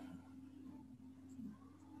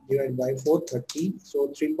 divided by 430. So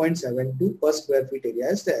 3.72 per square feet area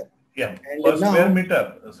is there. Yeah. And per now, square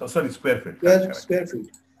meter. So sorry, square feet. Square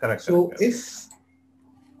feet. Correct. So correct. if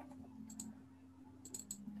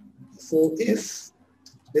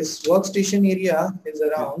this workstation area is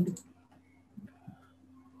around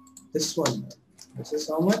this one, this is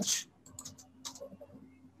how much?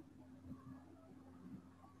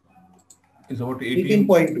 It's about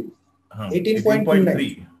 18.2.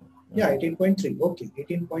 18.3. Yeah, 18.3. Okay,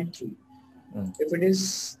 18.3. If it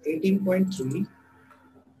is 18.3,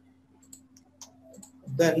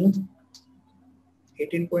 then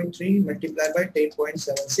 18.3 multiplied by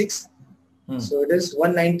 10.76. So it is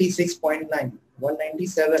 196.9.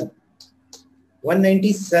 197.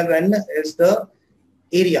 197 is the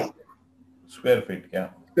area. Square feet, yeah.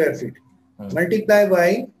 Square feet. Multiply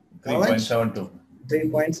by 3.72.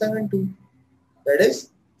 3.72. That is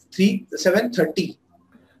 730.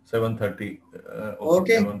 730.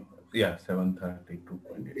 Okay. 732.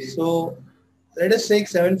 So let us take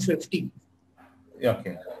 750. Yeah,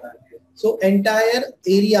 okay. So entire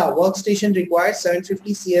area workstation requires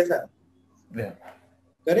 750 CFM. Yeah.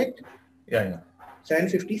 Correct? Yeah, yeah.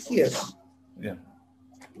 750 CFM. Yeah.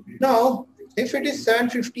 Now, if it is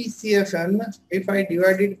 750 CFM, if I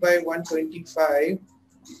divide it by 125,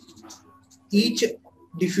 each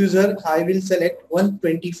diffuser I will select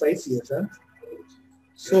 125 CFM.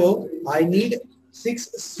 So I need six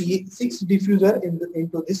diffuser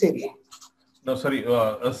into this area. No, sorry,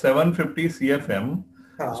 750 CFM.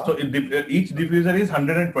 So each diffuser is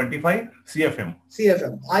 125 CFM.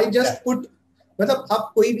 CFM. I just put, मतलब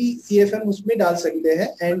आप कोई भी CFM उसमें डाल सकते हैं,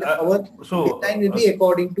 and our design will be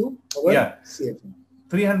according to our CFM.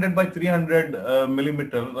 300 by 300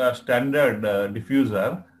 millimeter standard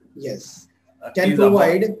diffuser. Yes. Can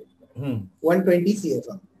provide 120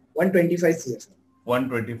 CFM, 125 CFM.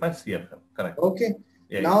 125 CFM, correct. Okay.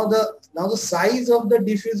 Yeah, now the size of the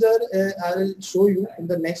diffuser I will show you in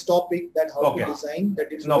the next topic, that how to design the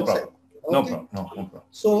diffuser. No problem. Okay? No problem. No problem.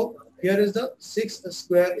 So here is the six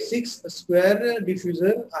square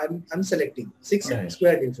diffuser I'm selecting. Six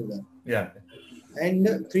square diffuser. Yeah.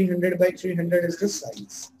 And 300 by 300 is the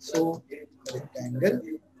size. So rectangle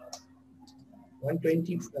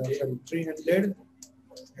 120 300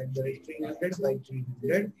 at the rate 300 by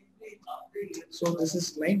 300. So this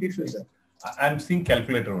is my diffuser. I'm seeing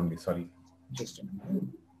calculator only. Sorry. Just a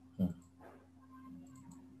minute.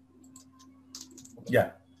 Yeah.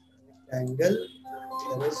 Angle.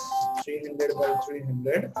 There is 300 by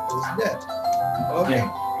 300 is there. Okay.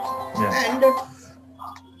 Yeah. And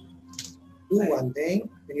do one thing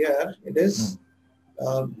here. It is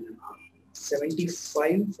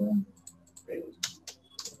 75.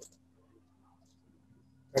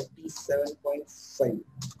 37.5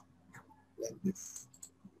 like this.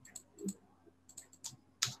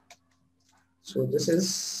 So this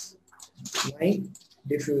is my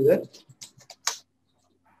diffuser,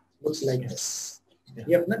 looks like this.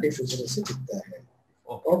 ये अपना diffuser ऐसे दिखता है.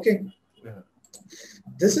 Okay.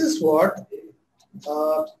 This is what,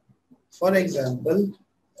 for example,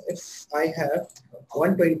 if I have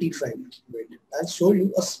 125, wait, I'll show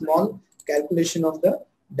you a small calculation of the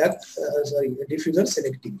duct, diffuser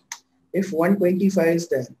selecting. If 125 is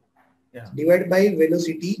there, divide by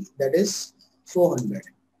velocity, that is 400.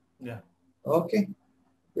 Yeah. Okay.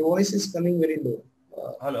 Your voice is coming very low.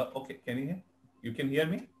 Hello. Okay. Can you hear? You can hear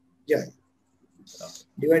me? Yeah.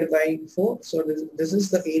 Divided by 4. So this is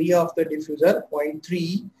the area of the diffuser,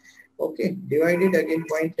 0.3. Okay. Divided again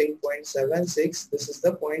 0.10, 0.76. This is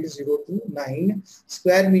the 0.029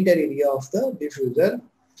 square meter area of the diffuser.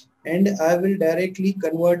 And I will directly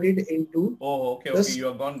convert it into. Oh, okay. Okay. You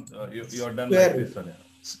are gone. You are done like this.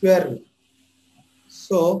 Square root.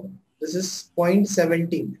 So this is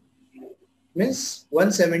 0.17. Means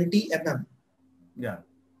 170 mm. Yeah.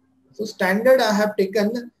 So standard I have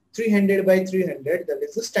taken 300 by 300. That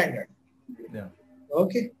is the standard. Yeah.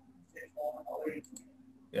 Okay.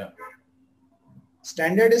 Yeah.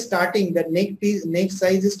 Standard is starting. The neck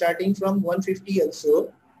size is starting from 150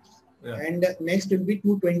 also. Yeah. And next will be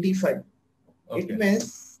 225. Okay. It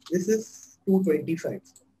means this is 225.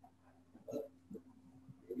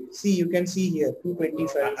 See, you can see here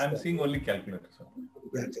 225. I'm seeing only calculator. So.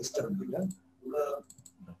 Yeah, just a minute.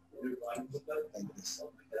 Like this.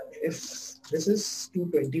 If this is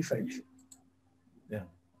 225. Yeah.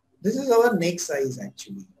 This is our neck size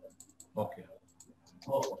actually. Okay.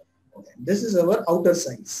 This is our outer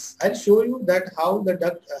size. I'll show you that how the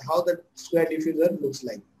duct, how the square diffuser looks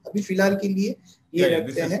like. अभी फिलहाल के लिए ये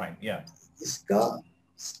रखते हैं. Yeah. इसका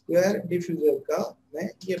square diffuser का मैं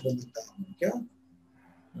ये बनाता हूँ क्या?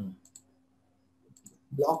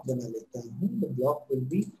 Block बना लेता हूँ. The block will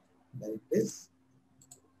be like this.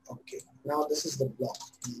 Okay. Now this is the block.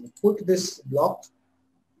 Put this block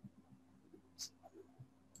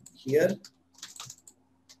here.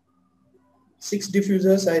 6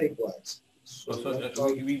 diffusers I require. So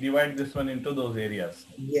we divide this one into those areas.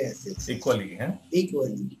 Yes. Equally, huh?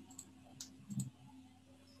 Equally.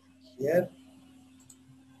 Here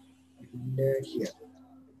and here.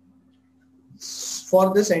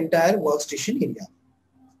 For this entire workstation area.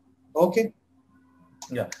 Okay.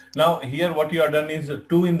 Yeah. Now here what you have done is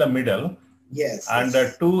 2 in the middle. Yes. And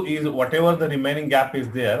 2 is whatever the remaining gap is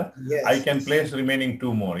there. Yes. I can place remaining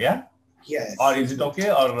 2 more. Yeah. Yes. Or is it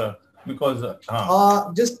okay? Or because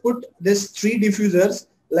just put this 3 diffusers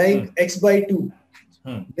like x by 2.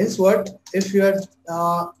 Means what? If your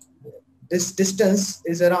this distance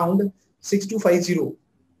is around 6250.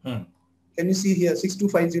 Can you see here?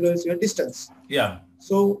 6250 is your distance. Yeah.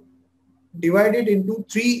 So divide it into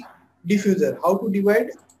 3 diffuser. How to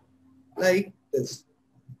divide? Like this.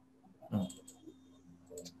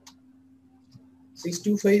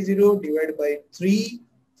 6250 divided by 3.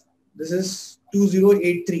 This is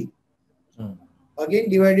 2083. Again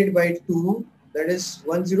divided by 2. That is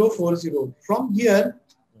 1040. From here,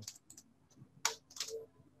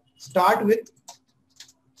 start with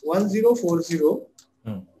 1040.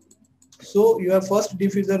 So your first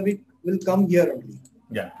diffuser will come here only.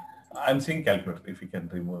 Yeah. I'm seeing calculator. If you can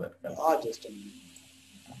remove that calculator. Just a minute.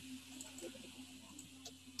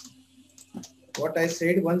 What I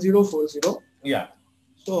said 1040. Yeah.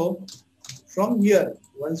 So from here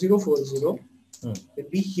 1040 will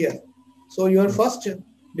be here. So your first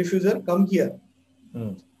diffuser come here.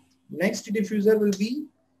 Next diffuser will be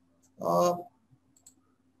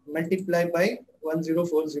multiply by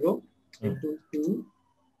 1040 into 2.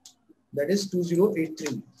 That is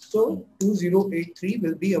 2083. So 2083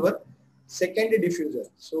 will be our second diffuser.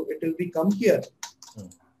 So it will become here.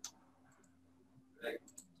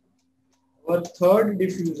 Our third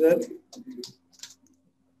diffuser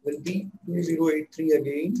will be 2083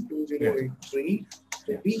 again. 2083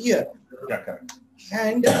 will be here. Yeah, correct.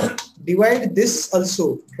 And divide this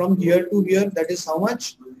also from here to here. That is how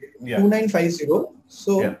much? 2950.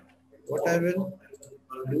 So what I will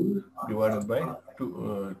do? Divided by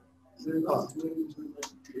 2.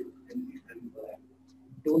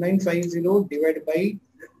 2950 divided by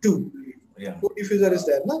 2. Yeah. 2 diffuser is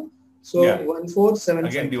there, no? So 147.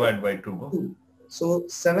 Again divide by 2. So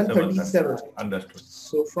 737. Understood.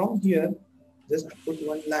 So from here, just put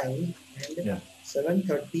one line and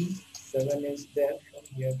 737 is there from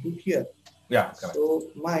here to here. Yeah. Correct. So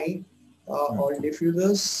my all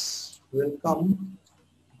diffusers will come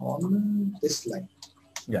on this line.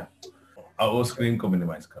 Yeah. Our screen को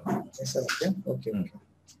minimize करना. ऐसा क्या? Okay.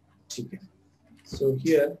 Okay. So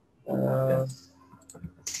here,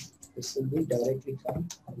 this will be directly come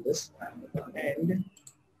on this, and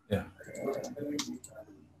yeah.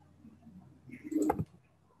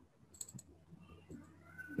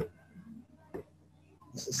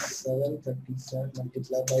 This is 737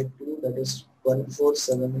 multiplied by 2, that is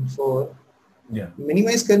 1474. Yeah.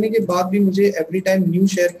 Minimize करने के बाद भी मुझे every time new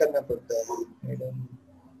share करना पड़ता है.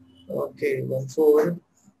 Okay, 14,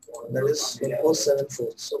 that is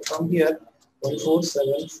 1474. So from here,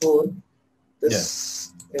 1474,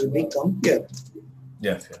 this will become here.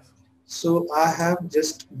 Yes, yes. So I have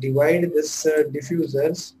just divided this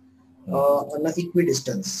diffusers on an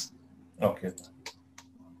equidistance. Okay.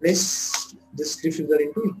 Place this diffuser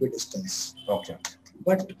into equidistance. Okay.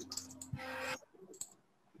 But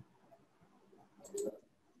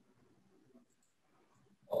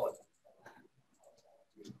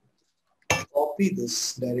copy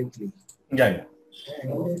this directly. Yeah,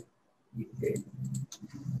 And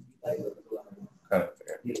correct.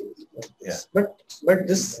 Yeah. But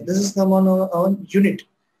this is come on our unit.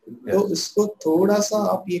 Yes. तो इसको थोड़ा सा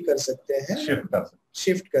आप ये कर सकते हैं,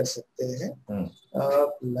 shift कर सकते हैं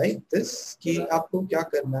like this कि आपको क्या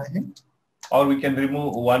करना है. Or we can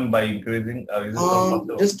remove one by increasing.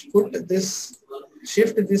 Just put this,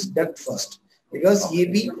 shift this duct first, because ये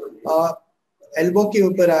भी elbow के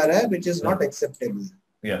ऊपर आ रहा है, which is not acceptable.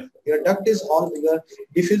 Yeah. Your duct is your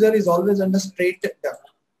diffuser is always under straight duct.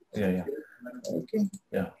 Yeah. Okay.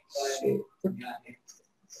 Yeah. So put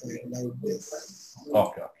like this.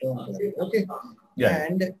 Okay. Okay. Yeah.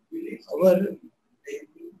 And it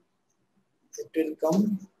will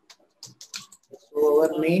come. So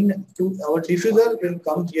our diffuser will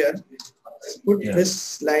come here. Put this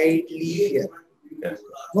slightly here. Yes.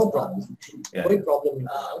 No problem. कोई problem नहीं.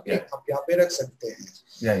 Okay. आप यहाँ पे रख सकते हैं.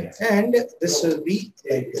 Yeah. And this will be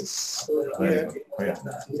like this. So here it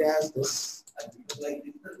has this.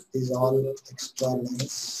 These all extra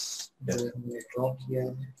lines. Drop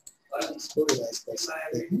here. इसको revise कर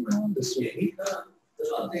सकते हैं. This will be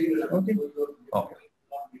okay. Okay.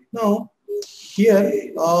 Now here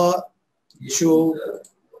जो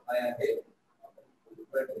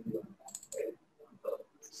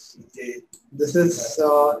this is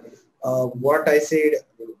what I said.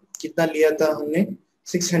 कितना लिया था हमने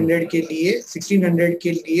 600 के लिए 1600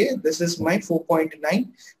 के लिए. This is my 4.9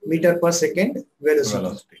 meter per second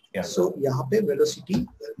velocity. Yeah. So यहाँ पे velocity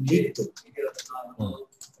लिख दो.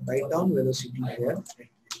 Write down velocity here.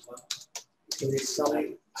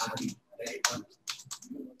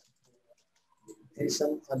 In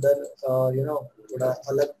some other थोड़ा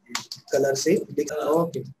अलग color से लिख.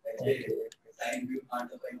 Okay.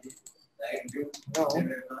 Now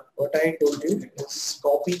what I told you is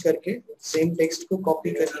copy करके same text को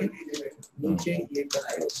copy करके नीचे ये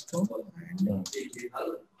करके उसको and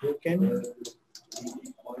you can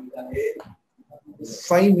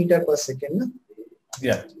 5 meter per second ना.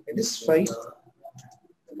 Yeah. It is 5.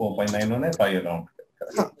 4.9 on 5 around.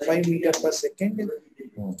 5 meter per second.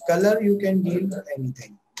 Color you can give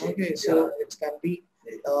anything. Okay, so it can be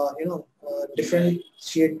different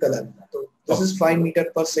shade color. So this is 5 meter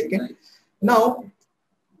per second. Now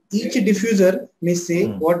each diffuser may say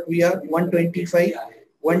what we are 125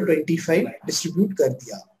 distribute कर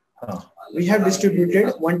दिया. We have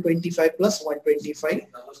distributed 125 plus 125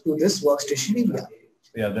 to this workstation area.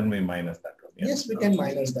 Yeah, then we minus that one. Yeah. Yes, we can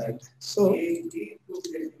minus that. So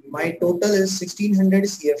my total is 1600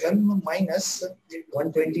 CFM minus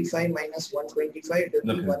 125 minus 125, it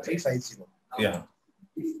will be 1350. Yeah.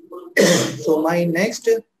 So my next,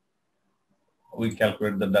 we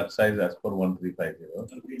calculate the duct size as per 1350.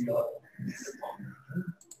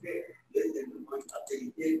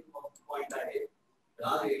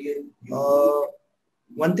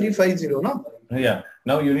 1350, no? Yeah.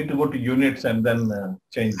 Now you need to go to units and then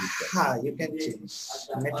change this. You can change.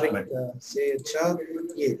 Metric, say,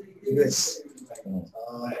 US.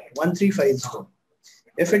 1350.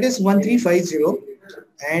 If it is 1350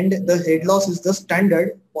 and the head loss is the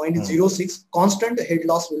standard 0.06, constant head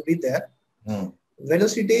loss will be there.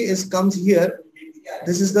 Velocity comes here.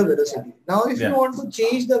 This is the velocity. Now, if you want to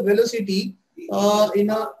change the velocity in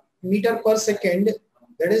a meter per second,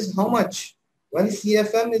 that is how much? 1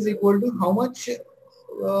 CFM is equal to how much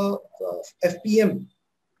FPM?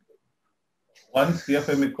 1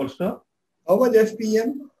 CFM equals to? How much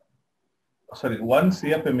FPM? Sorry, 1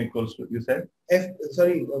 CFM equals to, you said? 1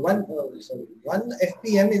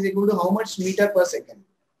 FPM is equal to how much meter per second?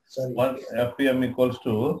 1 FPM equals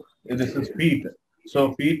to, this is feet.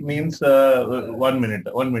 So feet means 1 minute.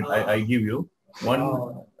 1 minute. I give you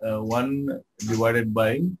 1 divided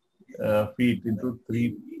by feet into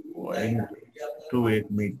 3.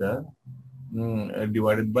 28 meter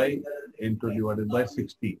divided by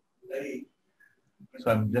 60.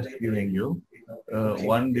 So I'm just giving you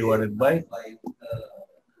 1 divided by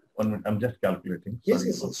 1 minute. I'm just calculating. Yes,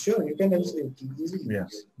 sure. You can easily.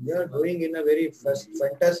 Yes. You are doing in a very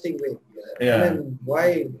fantastic way. Yeah. I mean,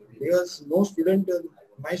 why? Because no student,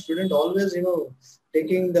 my student always,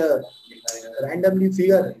 taking the randomly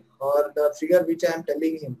figure or the figure which I am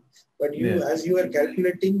telling him. But you, as you are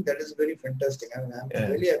calculating, that is very fantastic. I mean, I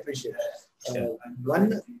really appreciate.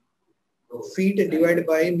 1 feet divided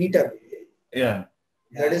by meter. Yeah.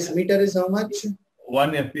 That is, meter is how much?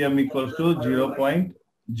 1 FPM equals to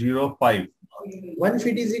 0.05. 1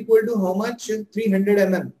 feet is equal to how much? 300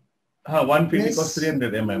 mm. 1 feet equals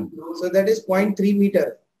 300 mm. So that is 0.3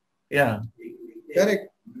 meter. Yeah. Correct.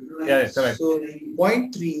 Yeah, correct. So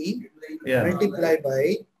 0.3 multiplied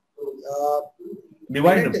by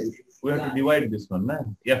divide. We have to divide this one,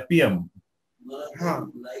 FPM.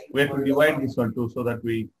 We have to divide this one too, so that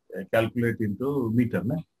we calculate into meter.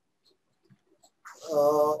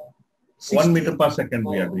 1 meter per second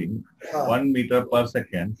we are doing. 1 meter per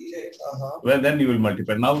second. Well, then you will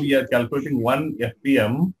multiply. Now we are calculating 1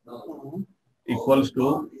 FPM equals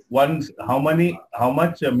to how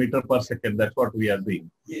much meter per second. That's what we are doing.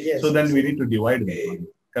 Yes. So then we need to divide this one.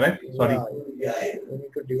 Correct? Sorry. Yeah, we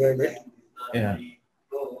need to divide it. Yeah.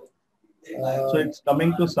 So it's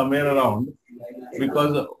coming to somewhere around,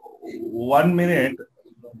 because 1 minute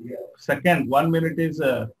is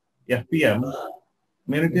FPM,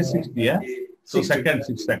 minute is 60, yeah? So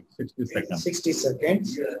 60 seconds. 60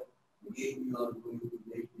 seconds.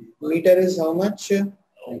 Meter is how much?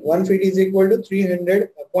 1 feet is equal to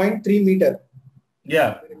 300.3 meter.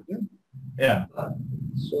 Yeah. Yeah.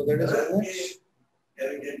 So that is how much?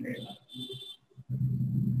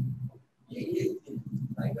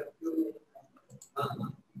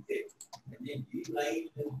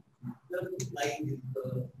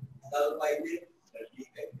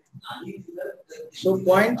 So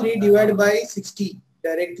 0.3 divided by 60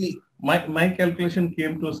 directly. My calculation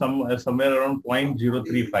came to somewhere around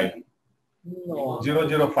 0.035. No.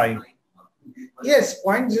 005. Yes,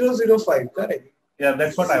 0.005, correct. Yeah,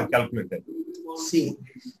 that's what I have calculated. See,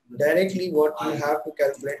 directly what you have to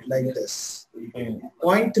calculate like this.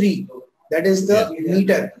 0.3, that is the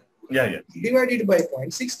meter. Yeah. Divided by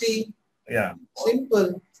 0.60. Yeah.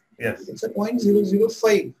 Simple. Yes. It's a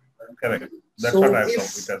 0.005. Correct. That's what I have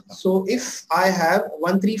calculated. So if I have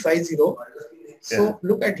 1350, so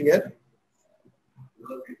look at here.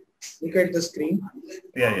 Look at the screen.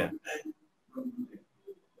 Yeah.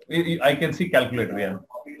 I can see calculator, yeah.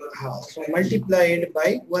 So multiply it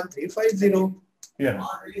by 1350. Yeah.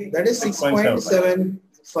 That is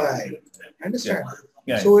 6.75. Understand?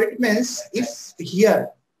 Yeah. So it means if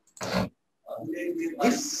here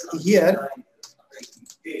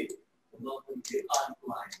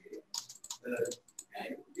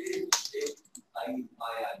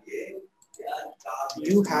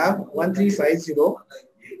you have 1350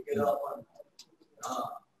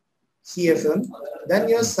 CFM, then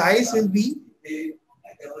your size will be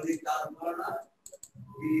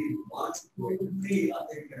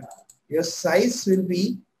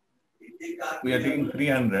we are taking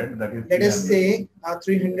 300, that is let us say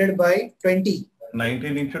 300 by 20.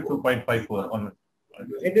 19 into 2.54.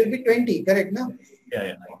 It will be 20, correct now?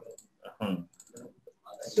 Yeah.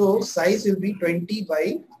 So size will be 20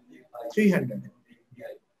 by 300.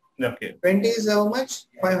 Okay. 20 is how much?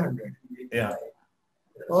 500. Yeah.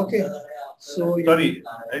 Okay. So sorry,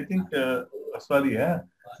 I think that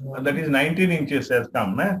is 19 inches has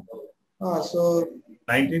come, so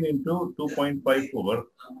 19 into 2.54,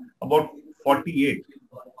 about 48.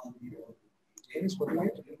 Is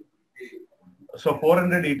 48? So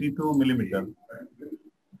 482 millimeter.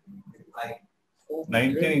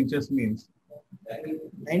 19 inches means.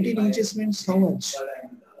 19 inches means how much?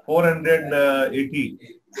 480.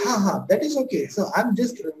 That is okay. So I'm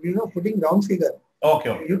just putting round figure.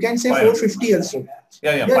 Okay. You can say 450 also.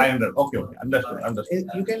 Yeah, 500. Okay. Understood.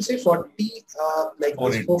 You can say 40 like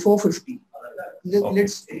this, 450.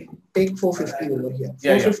 Let's take 450 over here.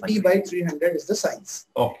 450 by 300 is the size.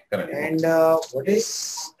 Okay, correct. And what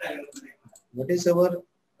is our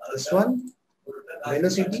this one?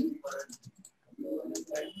 Velocity?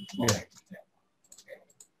 Yeah.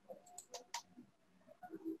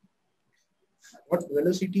 What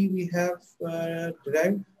velocity we have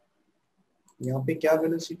derived? यहाँ पे क्या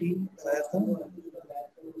velocity आया था?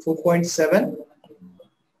 4.7.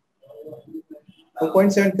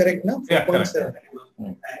 4.7 correct ना? 4.7.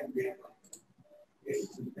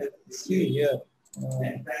 See here.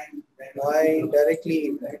 Why directly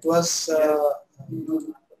it was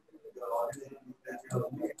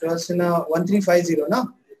was in a 1350,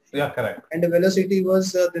 no? Yeah, correct. And the velocity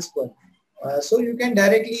was this one. So you can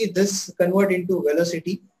directly this convert into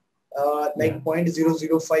velocity like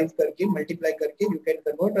 0.005 करके multiply करके you can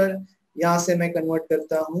convert और यहाँ से मैं convert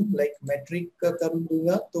करता हूँ like metric का कर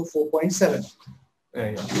दूँगा तो 4.7.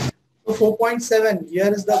 So 4.7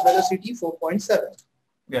 here is the velocity 4.7.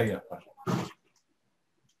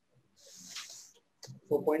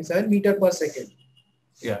 4.7 meter per second.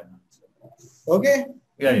 Yeah. Okay.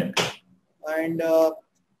 Yeah. And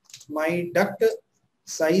my duct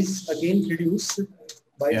size again reduced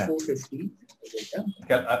by 450.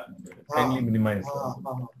 Kindly minimize.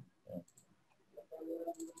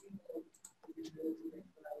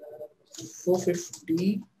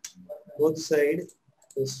 450 both side,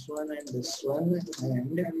 this one and this one,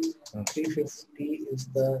 and 350 is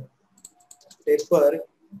the taper.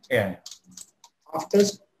 Yeah. After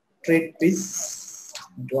straight piece,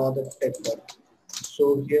 draw the taper.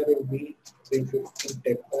 So here will be 350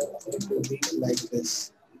 taper. It will be like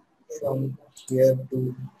this, from here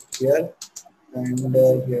to here, and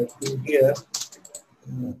here to here,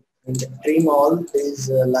 and trim all these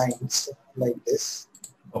lines like this.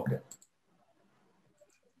 Okay.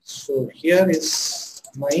 So here is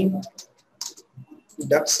my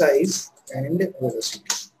duct size and velocity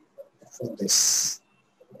for this.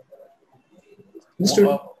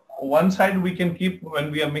 One side we can keep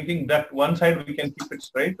when we are making duct. One side we can keep it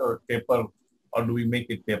straight or taper, or do we make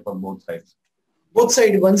it taper both sides? Both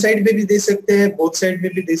side, one side में भी दे सकते हैं, both side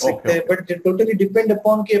में भी दे सकते हैं, but it totally depend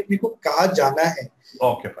upon कि अपने को कहाँ जाना है.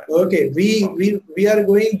 Okay, fine. Okay, we are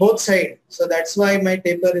going both side, so that's why my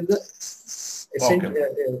taper is the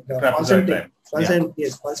concentric.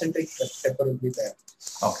 Yes, concentric taper will be there.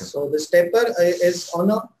 Okay. So this taper is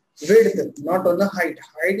on a width, not on the height.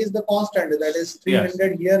 Height is the constant, that is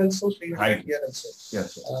 300 here also, 300 here also.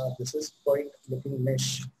 Yes. This is point looking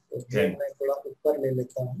mesh. Yeah. मैं थोड़ा ऊपर ले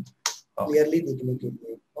लेता हूँ. Clearly दिखने के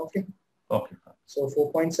लिए. Okay. Okay. So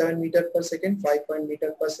 4.7 meter per second, 5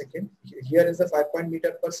 meter per second. Here is the 5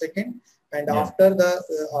 meter per second, and after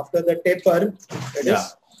the taper, it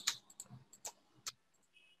is.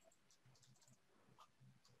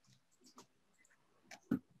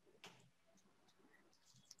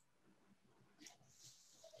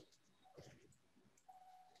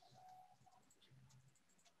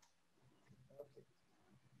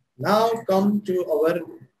 Now come to our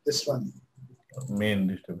this one. Main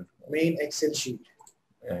distributor. Main Excel sheet.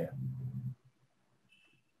 Yeah.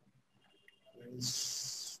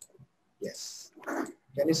 Yes.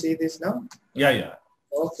 Can you see this now? Yeah.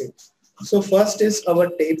 Okay. So first is our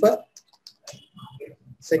taper.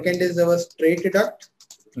 Second is our straight duct.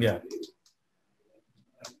 Yeah.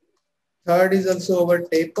 Third is also our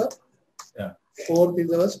taper. Yeah. Fourth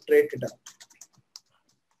is our straight duct.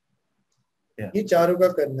 Yeah. ये चारों का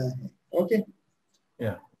करना है. Okay.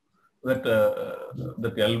 Yeah. That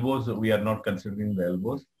elbows, we are not considering the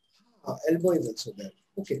elbows. Elbow is also there.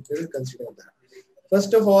 Okay, we will consider that.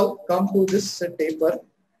 First of all, come to this taper.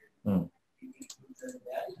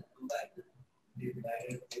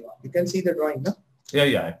 You can see the drawing, no?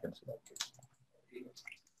 Yeah, I can see. Okay.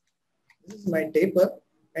 This is my taper,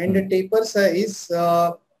 and the taper size,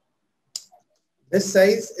 this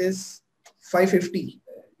size is 550.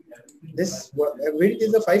 This width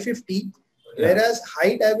is a 550. Whereas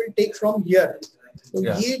height I will take from here. So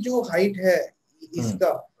ये जो height है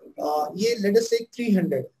इसका, ये let us take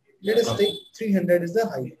 300. Let us take 300 is the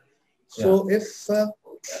height. So if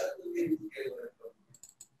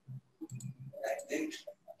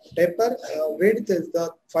taper width is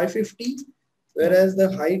the 550, whereas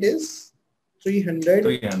the height is 300.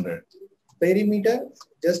 Perimeter,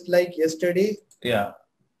 just like yesterday. Yeah.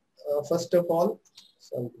 First of all,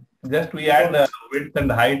 just we add the width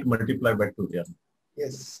and height multiplied by 2. Yeah.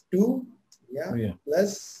 Yes, 2. Yeah.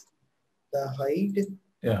 Plus the height.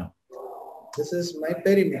 Yeah. This is my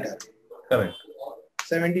perimeter. Correct.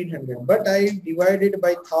 1700. But I divided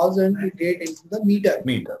by 1000 to get into the meter.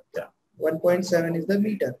 Meter. Yeah. 1.7 is the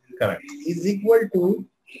meter. Correct. Is equal to.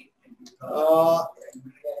 I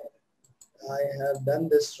have done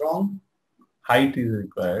this wrong. Height is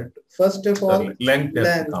required. First of all, length.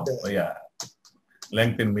 Yeah.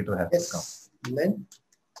 Length in meter has to come. Length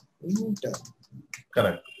meter.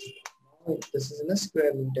 Correct. Now this is in a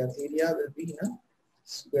square meter. Area will be in a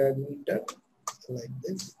square meter like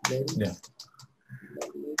this. Then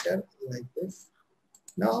meter like this.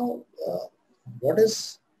 Now, what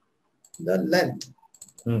is the length?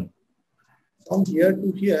 From here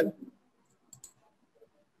to here.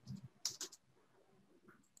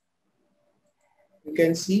 You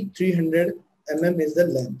can see 300 mm is the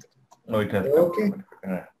length. Oh, it has. Okay.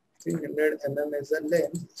 300 mm is the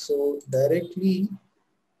length. So directly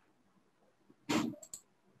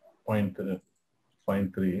 0.3.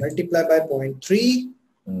 Multiply by 0.3.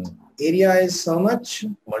 Area is how much?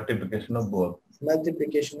 Multiplication of both.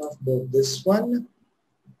 Multiplication of both this one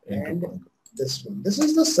and this one. This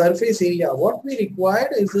is the surface area. What we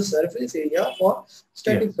required is the surface area for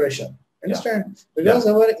static pressure. Understand? Because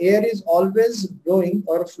our air is always blowing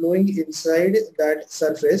or flowing inside that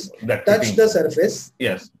surface, touch the surface.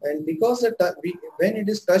 Yes. And because when it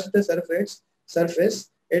is touched the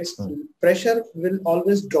surface, its pressure will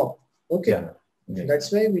always drop. Okay.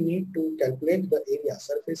 That's why we need to calculate the area,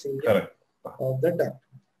 surface area of the duct.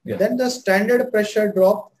 Then the standard pressure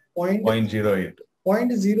drop 0.08.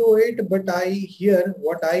 0.08, but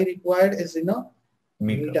what I required is in a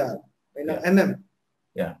meter, in a mm.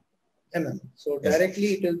 Yeah. Mm. So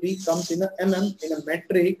directly it will comes in a mm, in a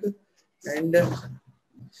metric, and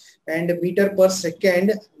meter per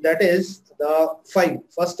second. That is the 5.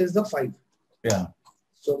 First is the 5. Yeah.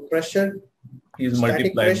 So pressure is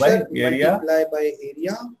multiplied by area,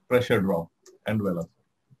 pressure drop, and velocity.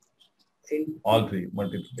 All three,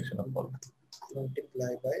 multiplication of all.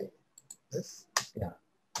 Multiply by this. Yeah.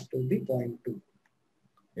 It will be 0.2.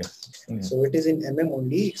 Yes. So it is in mm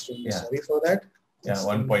only. Extremely sorry for that. Yeah,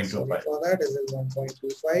 1.25. Sorry for that. This is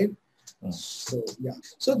 1.25. So yeah.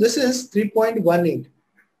 So this is 3.18.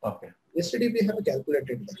 Okay. Yesterday we have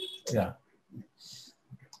calculated that. Yeah.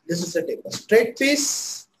 This is a taper. Straight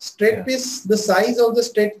piece. Straight piece. The size of the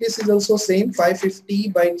straight piece is also same. 550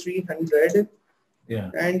 by 300.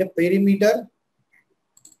 Yeah. And perimeter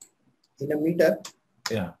in a meter.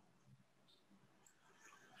 Yeah.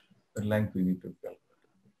 The length we need to calculate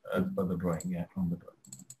as per the drawing. Yeah, from the drawing.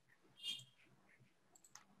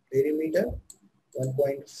 Perimeter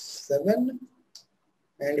 1.7,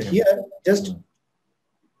 and here just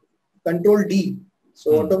Control D.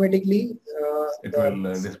 So automatically it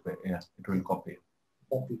will display. Yeah, it will copy.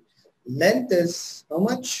 Length is how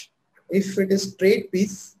much? If it is straight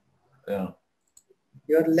piece,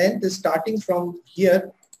 your length is starting from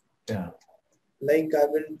here. Yeah. Like I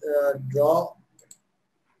will draw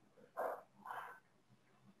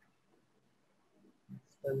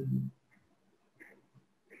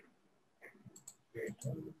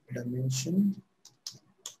dimension.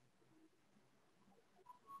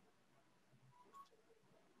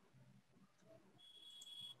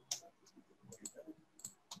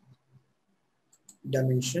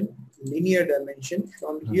 Linear dimension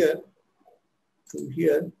from here to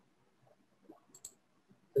here.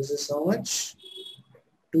 This is how much?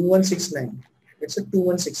 2169. It's a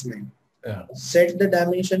 2169. Yeah. Set the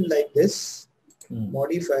dimension like this.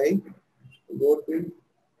 Modify. Go to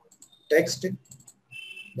text.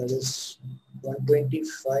 That is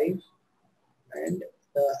 125, and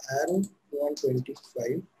the arrow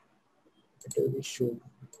 125. It will be shown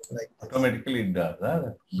like this. Automatically it does.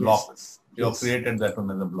 Block. Yes. You have created that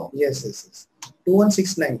one as a block. Yes.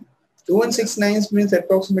 2169. 2169 means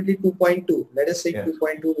approximately 2.2. Let us say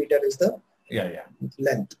 2.2 meter is the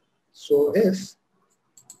length. So if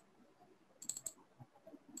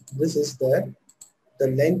this is there, the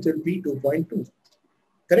length will be 2.2.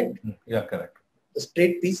 Correct? Yeah, correct. The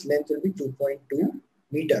straight piece length will be 2.2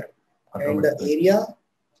 meter. And the area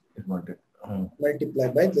is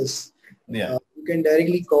multiplied by this. Yeah. You can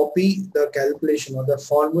directly copy the calculation or the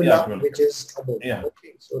formula which is above. Yeah.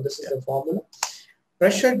 Okay. So this is the formula.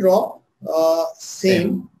 Pressure drop,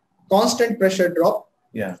 same. Constant pressure drop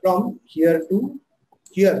from here to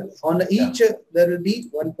here. On each there will be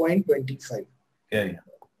 1.25.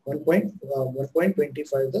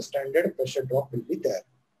 1.25 the standard pressure drop will be there.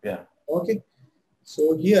 Yeah. Okay.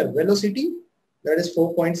 So here velocity, that is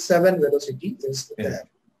 4.7 velocity is there,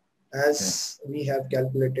 as we have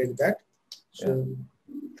calculated that. So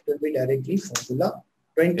it will be directly formula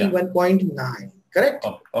 21.9. Correct?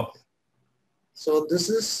 Okay. So this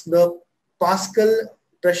is the Pascal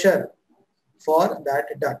pressure for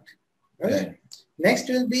that duct. Okay. Next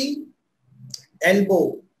will be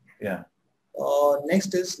elbow. Yeah.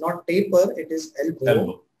 Next is not taper, it is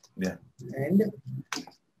elbow. Yeah. And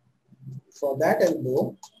for that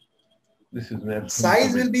elbow, this is where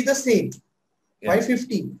size will be the same.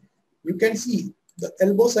 550. You can see the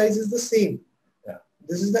elbow size is the same. Yeah.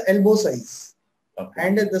 This is the elbow size. Okay.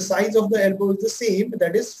 And the size of the elbow is the same.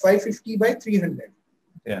 That is 550 by 300.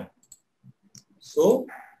 Yeah. So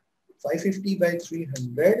 550 by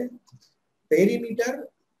 300 perimeter.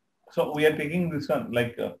 So we are taking this one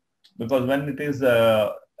like because when it is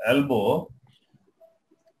elbow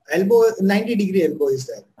 90 degree elbow is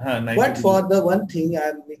there. But for the one thing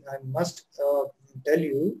I must tell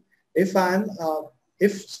you, if I'm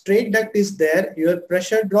if straight duct is there, your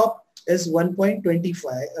pressure drop is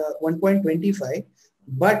 1.25,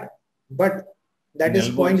 but that is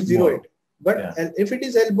 0.08. But if it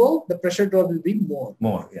is elbow, the pressure drop will be more.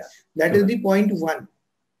 That will be 0.1.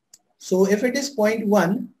 So if it is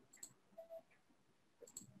 0.1,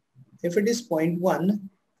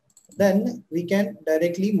 then we can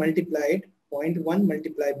directly multiply it. 0.1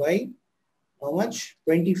 multiplied by how much?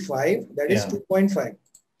 25. That is 2.5.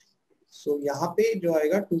 So यहाँ पे जो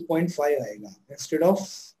आएगा 2.5 आएगा instead of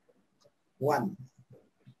 1.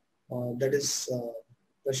 That is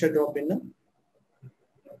pressure drop in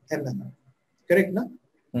mm. Correct, na?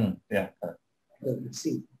 Yeah.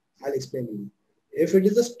 See, I'll explain you. If it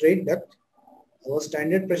is a straight duct, our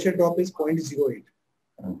standard pressure drop is 0.08.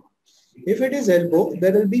 If it is elbow,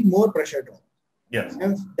 there will be more pressure drop. Yes.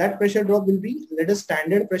 And that pressure drop will be, let us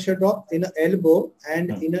standard pressure drop in an elbow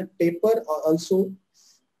and in a taper also,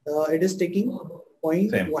 it is taking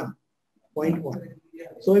 0.1. 0.1.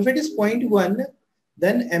 So if it is 0.1,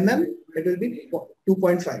 then mm, it will be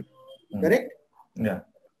 2.5. Correct? Yeah.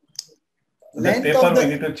 The taper we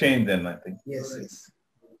need to change then, I think. Yes.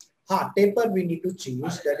 Taper we need to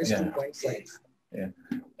change. That is 2.5. Yeah.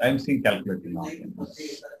 I'm seeing calculating now.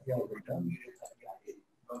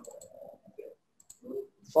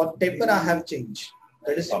 For taper, I have changed.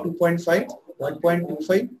 That is 2.5,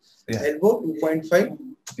 1.25, elbow 2.5.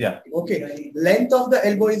 Yeah. Okay. Length of the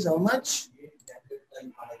elbow is how much?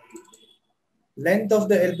 Length of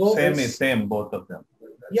the elbow is same, both of them.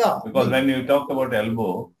 Yeah. Because when you talk about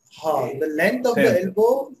elbow, the length of the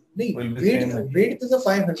elbow, width is a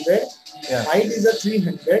 500, height is a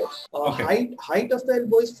 300. Height of the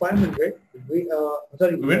elbow is 500.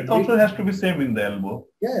 Width also has to be same in the elbow.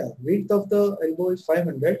 Yeah, width of the elbow is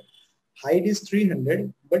 500. Height is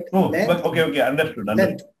 300. But length, okay, understood.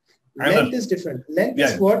 Length is different. Length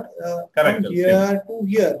is what? From here to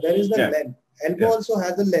here, there is the length. Elbow also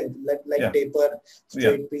has a length, like taper,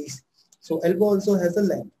 straight piece. So elbow also has a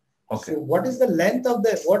length. Okay. So what is the length of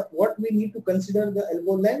the, what we need to consider the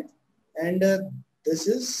elbow length? And this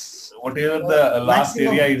is whatever the last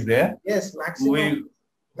maximum area is there. Yes, maximum.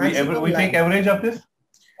 We take average of this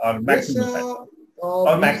or maximum?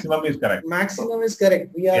 Or maximum is correct? Maximum is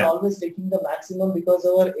correct. We are always taking the maximum because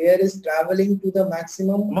our air is traveling to the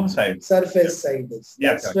maximum surface side.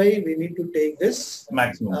 That's why we need to take this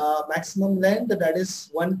maximum. Maximum length, that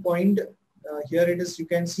is 1 point. Here it is, you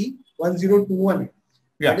can see 1021.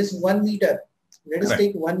 That is 1 meter. Let us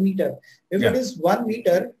take 1 meter. If it is 1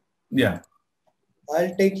 meter,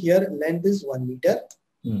 I'll take here length is 1 meter.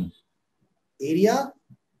 Area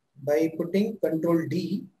by putting control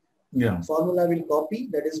D. Formula will copy,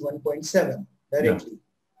 that is 1.7 directly.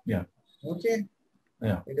 Okay.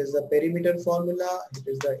 It is the perimeter formula. It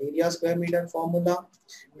is the area square meter formula.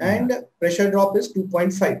 And pressure drop is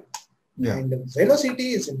 2.5. And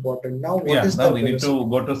velocity is important. Now, what is the we velocity? Need to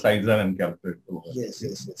go to Sizer and calculate. Yes.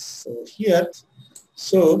 So here,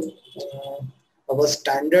 our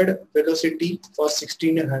standard velocity for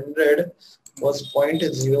 1600 was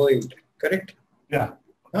 0.08. Correct?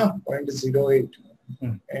 0.08.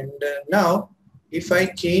 And now, if I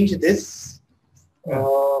change this,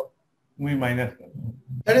 we minus.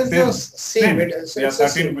 That is the same.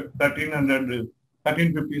 1300,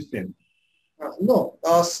 1350 is same. No,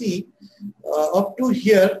 see, up to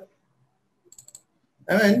here,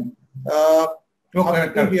 and up to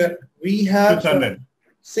here, we have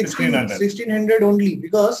 1600 only,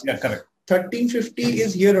 because 1350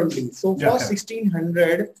 is here only. So for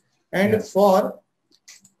 1600 and for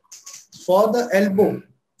the elbow,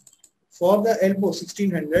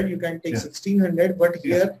 1600, you can take 1600, but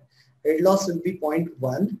here head loss will be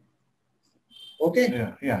 0.1.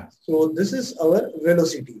 Okay. So this is our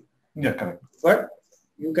velocity. But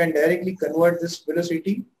you can directly convert this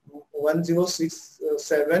velocity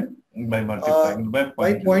 1067 by multiplying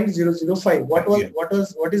by 0.005.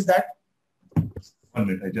 What is that?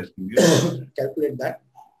 100. I just give you. Calculate that.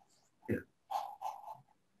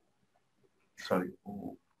 Sorry.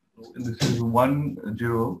 This is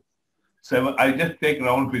 107. I just take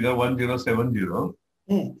round figure 1070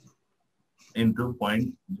 into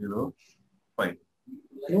 0.05.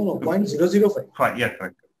 No, 0.005. Yeah,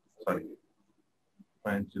 correct. Sorry.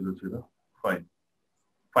 0.005.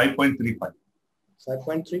 5.35.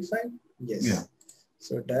 5.35? Yes.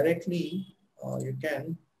 So directly you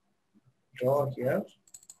can draw here.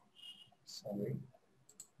 Sorry.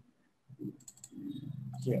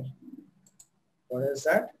 Here. What is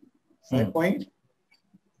that? 5.35.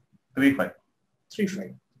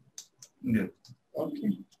 35.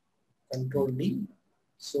 Okay. Control D.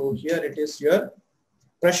 So here it is your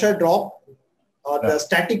pressure drop or the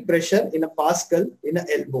static pressure in a Pascal in an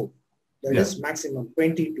elbow. That is maximum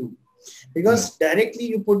 22. Because directly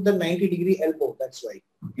you put the 90-degree elbow. That's why.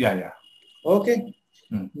 Yeah. Okay.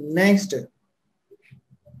 Next.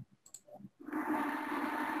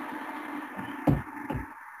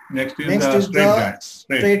 Next is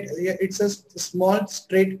straight. Yeah, it's a small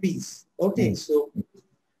straight piece. Okay. So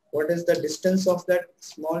what is the distance of that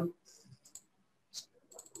small?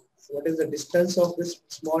 What is the distance of this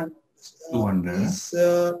small? 200. Is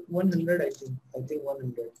 100, I think. I think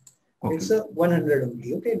 100. Okay. It's a 100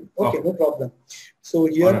 only. Okay. No problem. So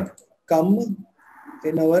here come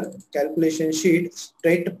in our calculation sheet,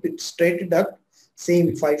 straight duct,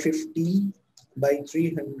 same 550 by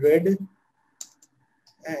 300,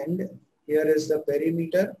 and here is the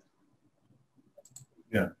perimeter.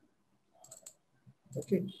 Yeah.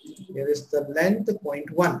 Okay. Here is the length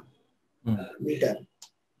 0.1 meter.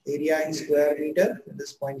 Area in square meter, that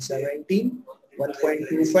is 0.17,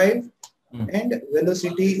 1.25, and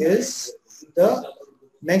velocity is the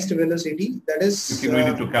next velocity, that is we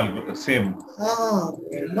need to calculate same.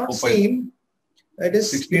 Not same. That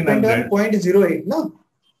is 0.08, no?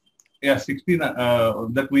 Yeah, 16.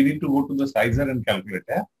 That we need to go to the sizer and calculate.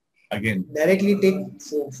 Yeah, again. Directly take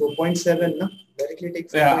 4.7, no? Directly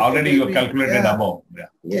take. Already you calculated above. Yeah.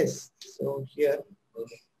 Yes. So here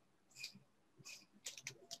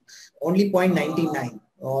only 0.99,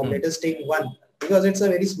 or let us take 1, because it's a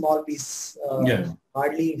very small piece.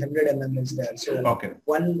 Hardly 100 mm is there. So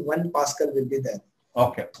one Pascal will be there.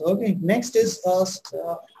 Okay. Next is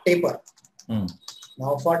taper.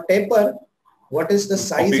 Now for taper, what is the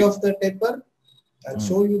size of the taper? I'll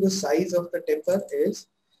show you the size of the taper is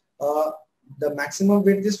the maximum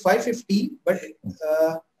width is 550, but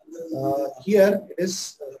here it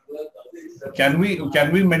is. Can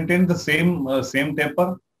we maintain the same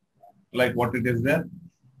taper like what it is there?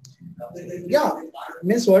 Yeah,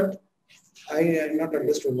 means what? I am not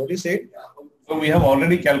understood what you said. So we have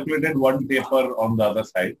already calculated one taper on the other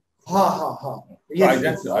side.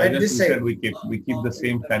 Yes, so I just said we keep the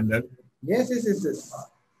same standard. Yes.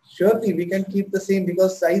 Surely we can keep the same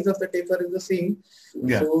because size of the taper is the same.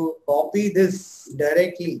 Yeah. So copy this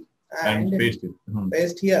directly and paste it.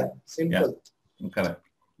 Paste here. Simple. Yeah. Correct.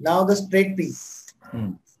 Now the straight piece.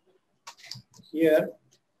 Here,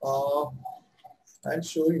 I'll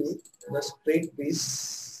show you the straight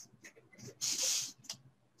piece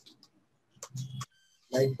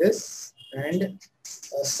like this, and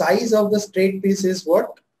size of the straight piece is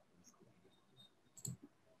what?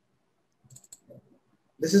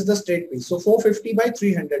 This is the straight piece. So 450 by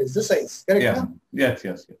 300 is the size. Correct? Yeah. Yes.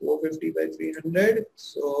 450 by 300.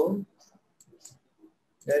 So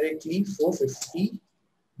directly 450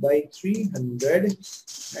 by 300,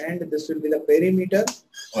 and this will be the perimeter.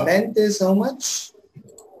 Length is how much?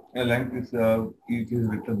 Length is it is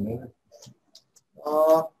written there.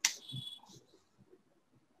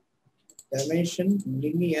 Dimension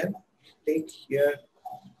linear. Take here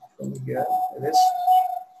from here. It is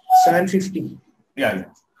 750. Yeah.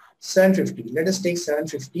 750. Let us take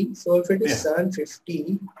 750. So if it is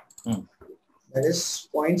 750, that is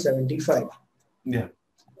 0.75. Yeah.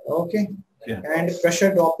 Okay. Yeah. And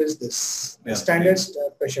pressure drop is this. The standard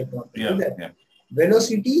pressure drop. Yeah.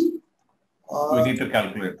 Velocity. We need to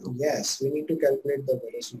calculate. Yes, we need to calculate the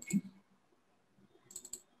velocity.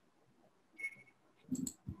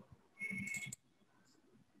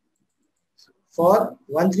 For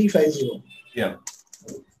 1350. Yeah.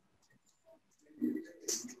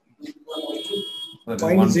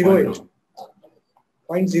 0.08.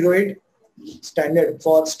 0.08 standard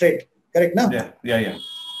for straight. Correct now? Yeah.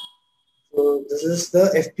 So this is the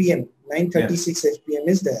FPM. 936 FPM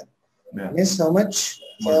is there. Yeah. Means how much?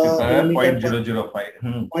 Multiplier 0.005.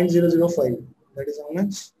 0.005. That is how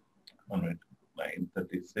much?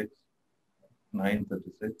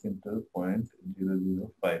 936 into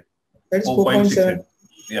 0.005. That is 4.7.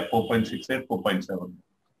 Yeah, 4.68, 4.7.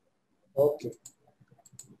 Okay.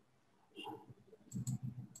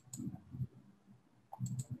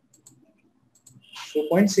 So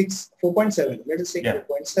 4.7. Let us say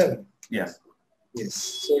 4.7. Yes. Yes.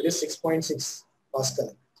 So it is 6.6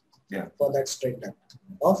 Pascal. Yeah. For that straight duct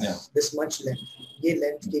of this much length. ये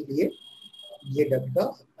length के लिए ये duct का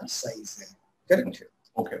अपना size है. Correct?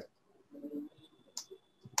 Okay.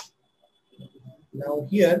 Now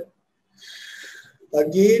here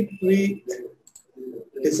again we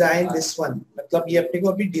design this one. मतलब ये अपने को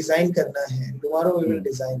अभी design करना है. Tomorrow we will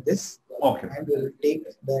design this. Okay. And we will take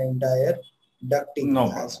the entire ducting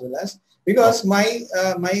as well as, because my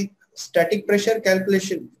static pressure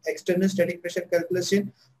calculation, external static pressure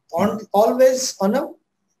calculation always on a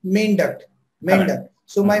main duct.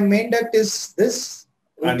 So my main duct is this.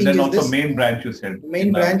 And then also main branch you said.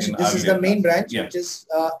 Main branch. This is the main branch, which is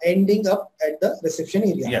ending up at the reception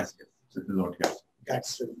area. Yes. This is what you have.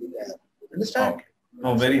 That's really there. Understand? Okay.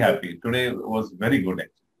 No, very happy. Today was very good.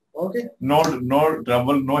 Okay. No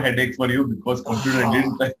trouble, no headache for you because computer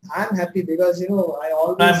didn't. I'm happy because I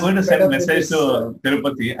always. I'm going to send a message to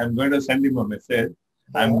Tirupati. I'm going to send him a message.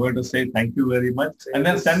 I'm going to say thank you very much, and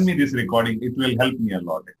then send me this recording. It will help me a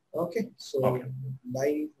lot. Okay. So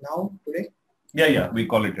by now today. Yeah. We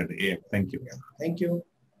call it a day. Yeah. Thank you. Thank you.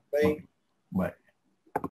 Bye. Okay. Bye.